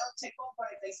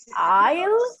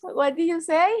 What did you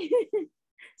say?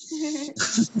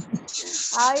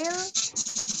 I'll.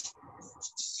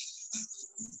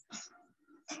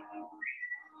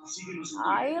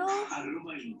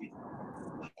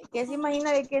 ¿Qué se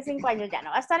imagina de que 5 años? Ya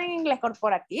no va a estar en inglés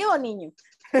corporativo, niño.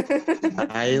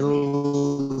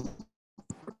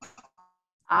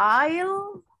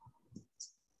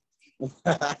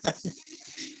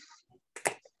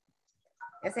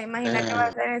 ¿Ya se imagina qué va a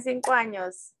hacer en 5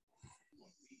 años?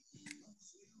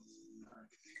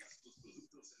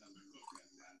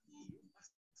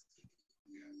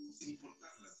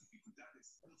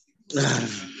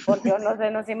 Por Dios,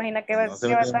 no se imagina qué va a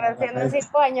estar haciendo en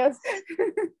 5 años.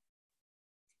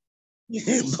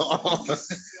 No.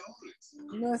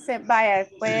 No sé, vaya,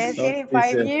 puede decir in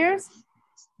 5 years,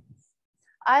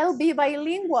 I'll be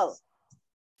bilingual.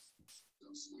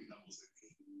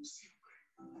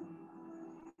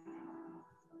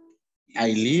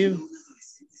 I live.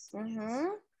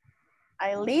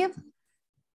 I live.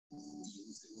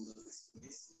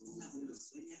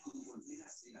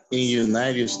 In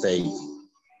United States.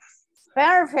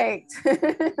 Perfect.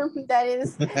 That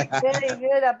is very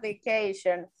good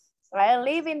application. I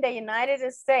live in the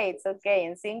United States. Okay,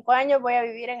 en 5 años voy a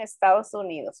vivir en Estados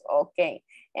Unidos. Okay.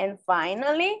 And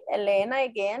finally, Elena,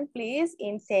 again, please,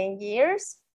 in 10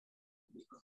 years.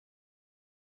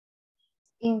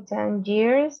 In 10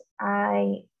 years,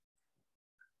 the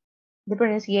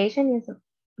pronunciation is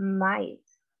might.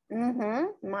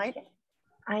 Might.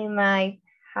 I might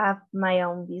have my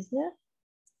own business.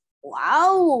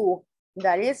 Wow,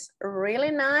 that is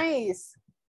really nice.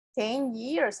 10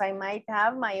 years, I might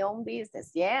have my own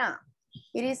business. Yeah,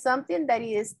 it is something that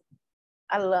is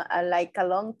like a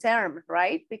long term,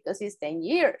 right? Because it's 10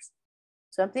 years.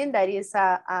 Something that is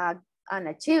an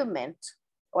achievement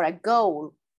or a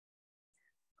goal.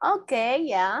 Okay,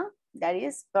 yeah, that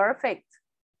is perfect.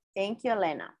 Thank you,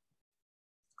 Elena.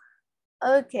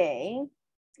 Okay,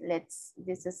 this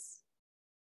is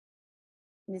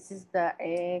the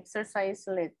exercise.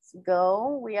 Let's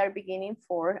go. We are beginning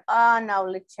for, now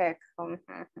let's check.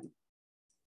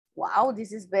 Wow,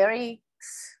 this is a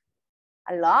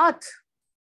lot.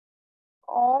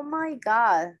 Oh my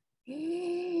God.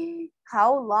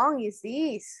 How long is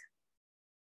this?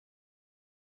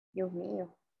 Dios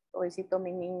mío, pobrecito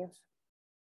mis niños.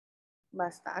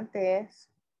 Bastante es.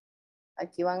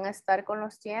 Aquí van a estar con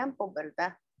los tiempos,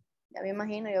 ¿verdad? Ya me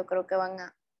imagino, yo creo que van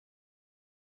a...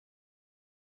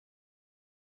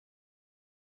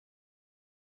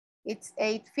 It's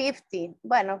 8:50.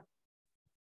 Bueno,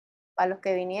 para los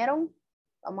que vinieron,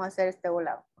 vamos a hacer este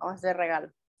volado. Vamos a hacer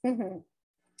regalo.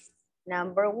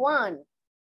 Number 1.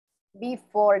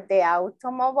 Before the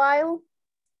automobile.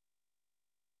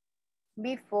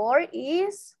 Before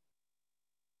is...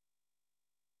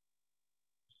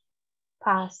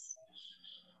 Past.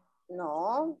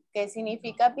 No, ¿qué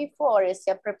significa before?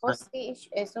 Ese preposition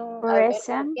es un Present.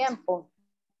 adverbio de tiempo.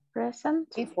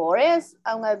 Present. Before es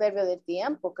un adverbio de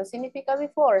tiempo. ¿Qué significa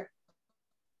before?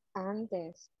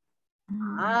 Antes.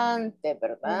 Antes,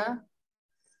 ¿verdad?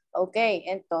 Ok,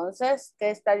 entonces, ¿qué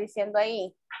está diciendo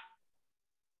ahí?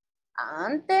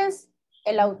 Antes,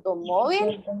 el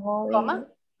automóvil, ¿cómo?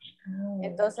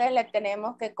 Entonces le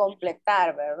tenemos que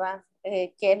completar, ¿verdad?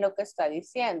 ¿Qué es lo que está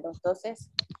diciendo?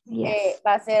 Entonces,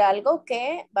 va a ser algo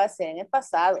que va a ser en el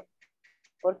pasado,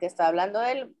 porque está hablando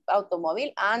del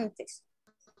automóvil antes.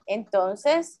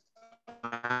 Entonces,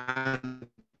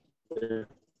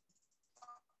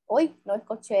 uy, no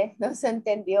escuché, no se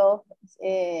entendió.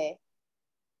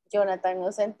 Jonathan,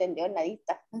 no se entendió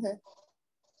nadita.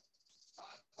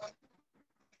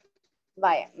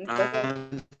 Vaya,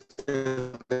 entonces...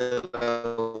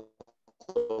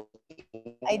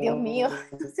 Ay, Dios mío,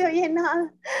 no se oye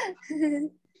nada.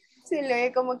 Se le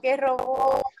oye como que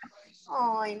robó.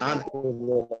 Ay,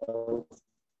 no.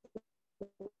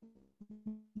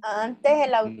 Antes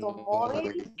el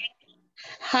automóvil.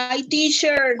 Hi,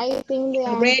 teacher. I think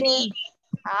the Ready.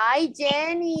 Hi,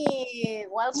 Jenny.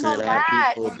 Welcome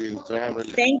back.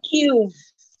 Thank you.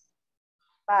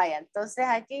 Vaya, entonces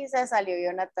aquí se salió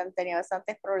Jonathan, tenía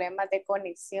bastantes problemas de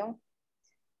conexión.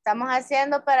 Estamos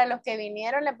haciendo, para los que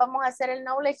vinieron, les vamos a hacer el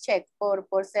knowledge check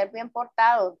por ser bien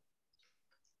portados.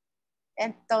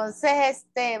 Entonces,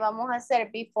 vamos a hacer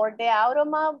before the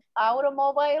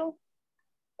automobile.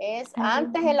 Es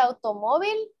antes el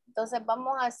automóvil. Entonces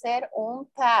vamos a hacer un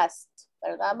past,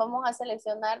 ¿verdad? Vamos a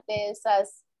seleccionar de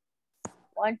esas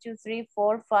 1, 2, 3,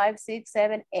 4, 5, 6,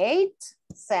 7, 8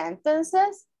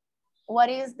 sentences. What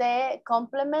is the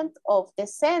complement of the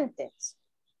sentence?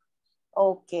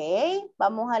 Ok,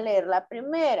 vamos a leer la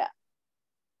primera.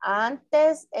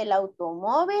 Antes el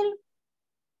automóvil.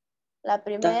 La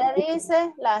primera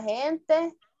dice, la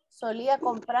gente solía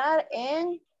comprar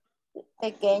en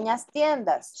pequeñas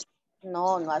tiendas.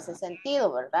 No, no hace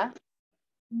sentido, ¿verdad?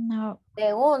 No.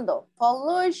 Segundo,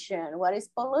 pollution. What is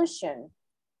pollution?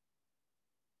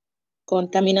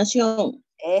 Contaminación.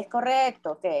 Es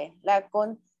correcto, ok.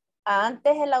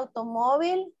 Antes el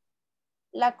automóvil,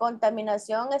 la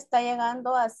contaminación está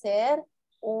llegando a ser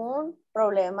un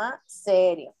problema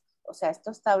serio. O sea,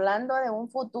 esto está hablando de un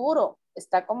futuro.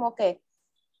 Está como que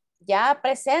ya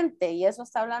presente y eso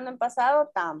está hablando en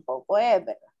pasado, tampoco es,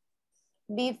 ¿verdad?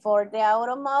 Before the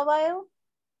automobile,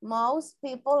 most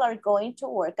people are going to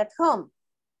work at home.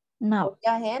 No.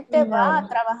 Mucha gente va a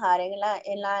trabajar en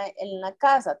la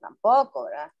casa, tampoco,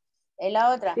 ¿verdad? Es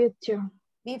la otra. Future.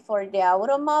 Before the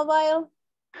automobile,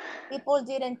 people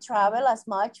didn't travel as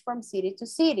much from city to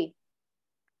city.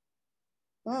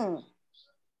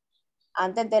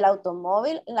 Antes del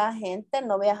automóvil, la gente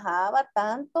no viajaba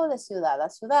tanto de ciudad a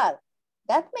ciudad.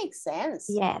 That makes sense.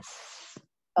 Yes.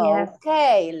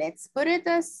 Okay, let's put it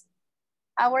as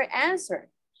our answer.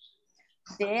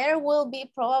 There will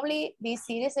be probably be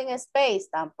cities in space.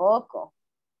 Tampoco.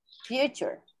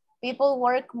 Future. People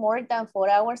work more than 4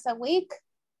 hours a week.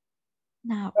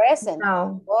 No. Present.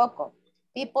 No. Tampoco.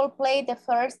 People play the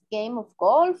first game of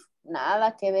golf.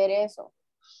 Nada que ver eso.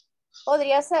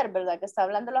 Podría ser, ¿verdad? Que está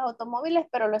hablando de los automóviles,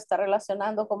 pero lo está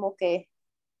relacionando como que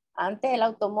antes del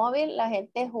automóvil la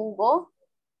gente jugó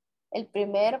el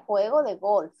primer juego de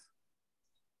golf.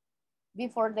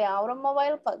 Before the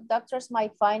automobile, doctors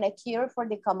might find a cure for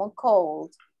the common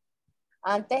cold.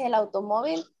 Antes del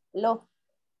automóvil, los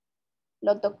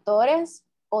doctores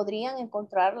podrían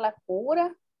encontrar la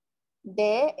cura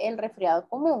del resfriado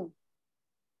común.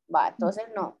 Va, entonces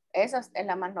no, esa es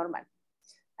la más normal.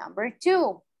 Number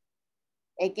 2.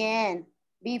 Again,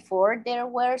 before there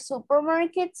were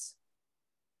supermarkets,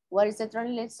 what is the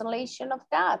translation of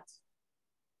that?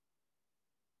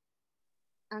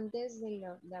 Antes de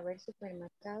haber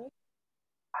supermercado.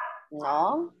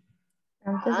 No.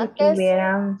 Antes de que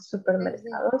hubieran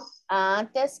supermercados.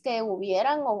 Antes que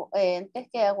hubieran, antes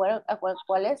que,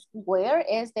 ¿cuál es? Where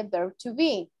es the verb to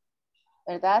be,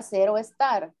 ¿verdad? Ser o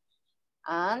estar.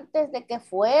 Antes de que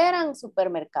fueran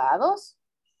supermercados,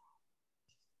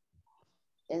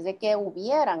 desde que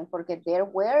hubieran, porque there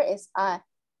were es I.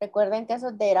 Recuerden que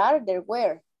eso there are, there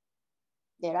were.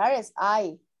 There are es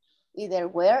I. Y there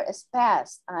were es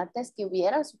past. Antes que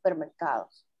hubieran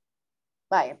supermercados.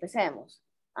 Vaya, empecemos.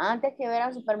 Antes que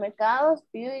hubieran supermercados,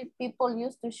 people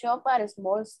used to shop at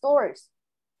small stores.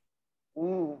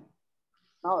 No,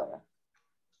 ¿verdad?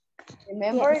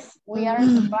 Remember, Yes. we are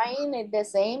trying it the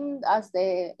same as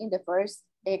in the first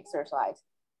exercise.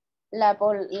 La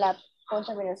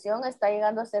contaminación está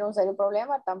llegando a ser un serio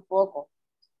problema, tampoco.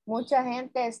 Mucha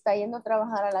gente está yendo a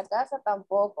trabajar a la casa,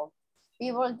 tampoco.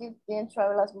 People didn't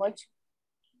travel as much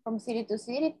from city to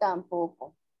city,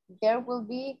 tampoco. There will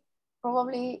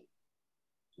probably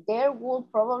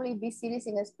be cities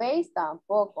in space,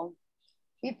 tampoco.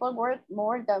 People work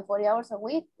more than 40 hours a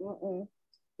week,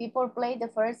 People play the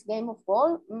first game of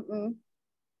golf,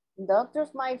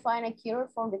 Doctors might find a cure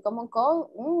from the common cold,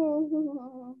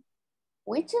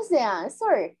 Which is the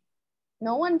answer?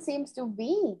 No one seems to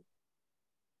be.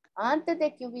 Antes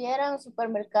de que hubieran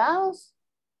supermercados.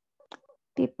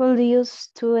 People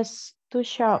used to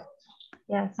shop.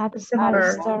 Yes. At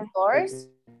Stores.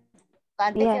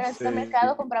 Antes que era el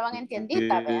supermercado compraban en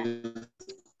tiendita, ¿verdad?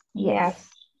 Yes.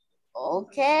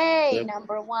 Okay,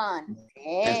 number 1.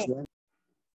 Okay.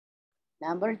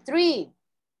 Number 3.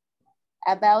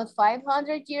 About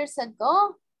 500 years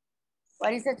ago.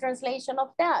 What is the translation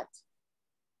of that?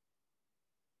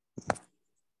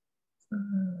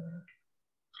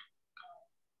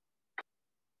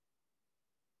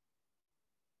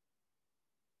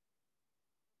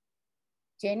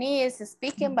 Jenny is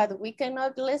speaking, but we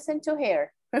cannot listen to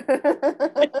her.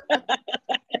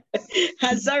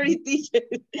 I'm sorry, teacher.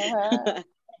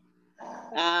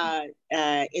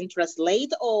 In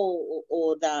translate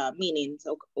or the meanings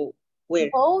or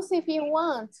where? Both if you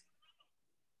want.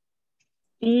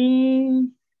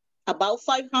 About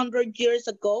 500 years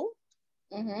ago.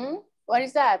 What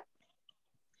is that?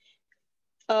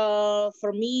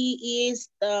 For me is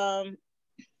the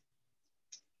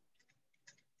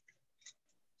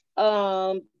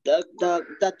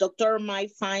doctor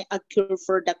might find a cure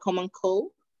for the common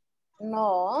cold.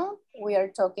 No, we are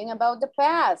talking about the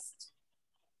past.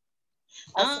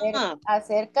 Alrededor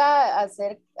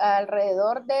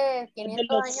de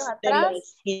 500 años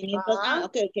atrás.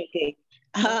 500, okay.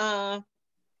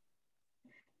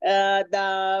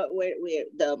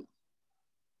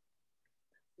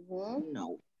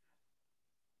 No.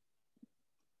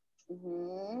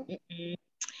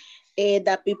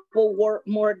 That people work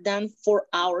more than 4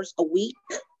 hours a week.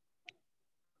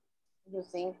 You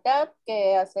think that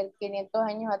que hace 500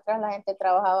 años atrás la gente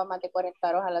trabajaba más de 40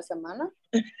 horas a la semana?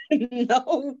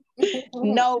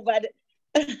 No, but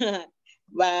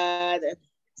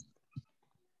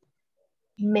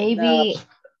maybe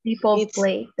people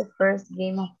play the first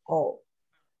game of golf.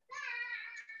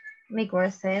 Make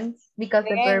more sense because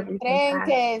the ¿Creen, verb is in creen past.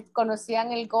 que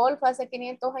conocían el golf hace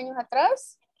 500 años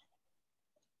atrás?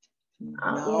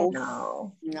 No.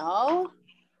 No. No.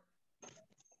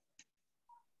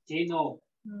 Chino.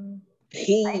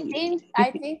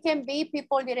 I think can be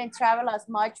people didn't travel as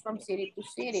much from city to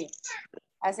city.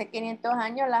 Hace 500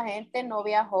 años la gente no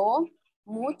viajó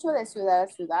mucho de ciudad a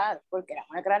ciudad porque eran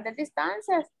unas grandes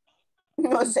distancias.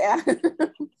 O sea,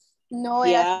 no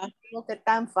era como que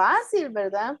tan fácil,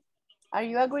 ¿verdad? Are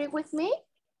you agree with me?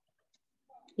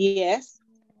 Yes.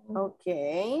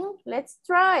 Okay, let's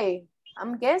try.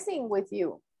 I'm guessing with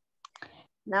you.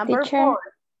 Number Teacher. 4.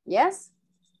 Yes?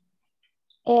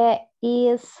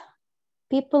 Is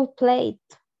people played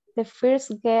the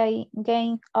first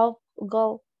game of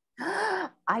golf.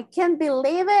 I can't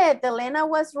believe it. Elena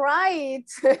was right.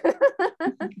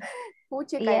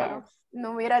 Puchica, Yes.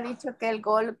 no hubiera dicho que el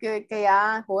golf, que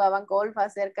ya jugaban golf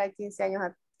hace cerca de 15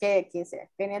 años, que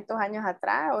 500 años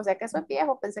atrás. O sea que eso es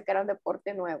viejo, pensé que era un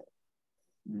deporte nuevo.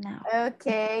 No.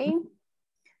 Okay.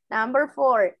 Number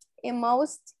 4. In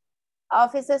most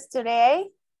offices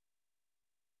today,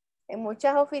 en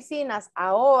muchas oficinas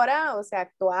ahora, o sea,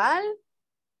 actual,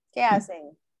 ¿qué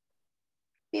hacen?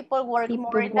 People work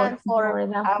more than 4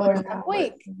 hours a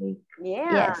week.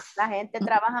 Yeah, Yes. la gente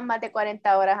trabaja más de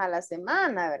 40 horas a la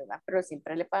semana, ¿verdad? Pero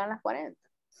siempre le pagan las 40.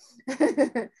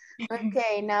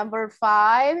 Okay, number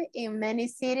 5. In many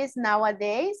cities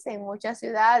nowadays, en muchas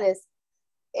ciudades,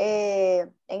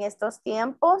 en estos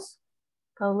tiempos.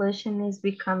 Pollution is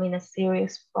becoming a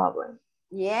serious problem.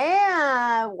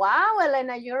 Yeah, wow,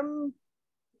 Elena, you're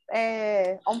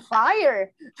on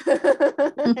fire.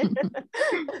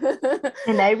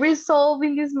 And I resolve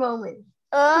in this moment.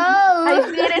 Oh,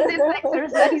 I did it this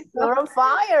exercise. You're on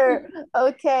fire.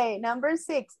 Okay, number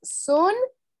 6. Soon,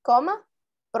 comma,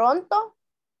 pronto.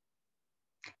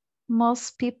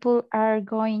 Most people are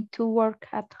going to work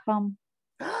at home.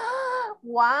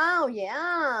 Wow,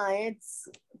 yeah, it's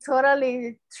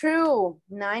totally true.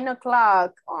 9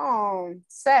 o'clock. Oh,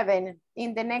 7.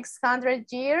 In the next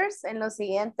 100 years, en los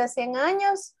siguientes 100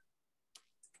 años,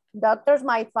 doctors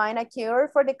might find a cure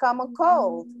for the common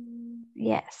cold.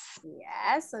 Yes.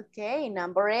 Yes, okay.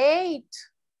 Number 8.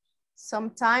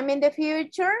 Sometime in the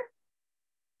future,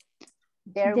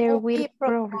 there will be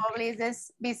probably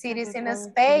be cities in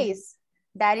space.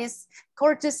 That is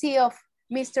courtesy of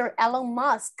Mr. Elon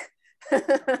Musk. Do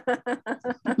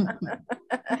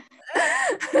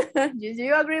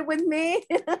you agree with me?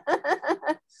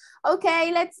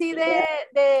 Okay, let's see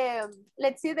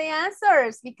let's see the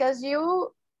answers because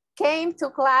you came to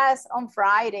class on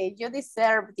Friday. You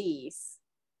deserve these.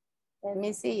 Let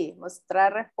me see.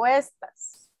 Mostrar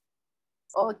respuestas.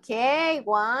 Okay,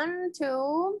 1,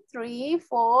 2, 3,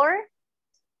 4,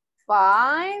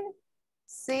 5,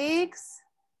 6,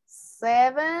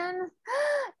 7.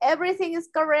 Everything is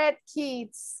correct,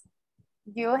 kids.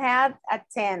 You had a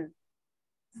 10.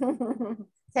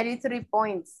 33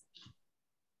 points.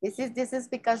 This is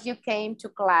because you came to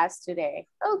class today.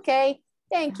 Okay,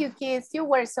 thank you, kids. You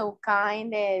were so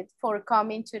kind for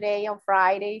coming today on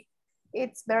Friday.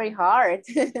 It's very hard.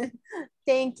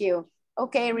 Thank you.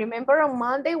 Okay, remember on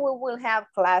Monday we will have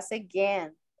class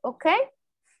again. Okay?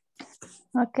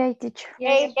 Okay, teacher.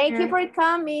 Okay, thank you for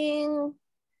coming.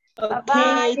 Okay,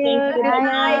 Bye-bye. thank you. Good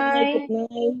night. Good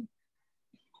night.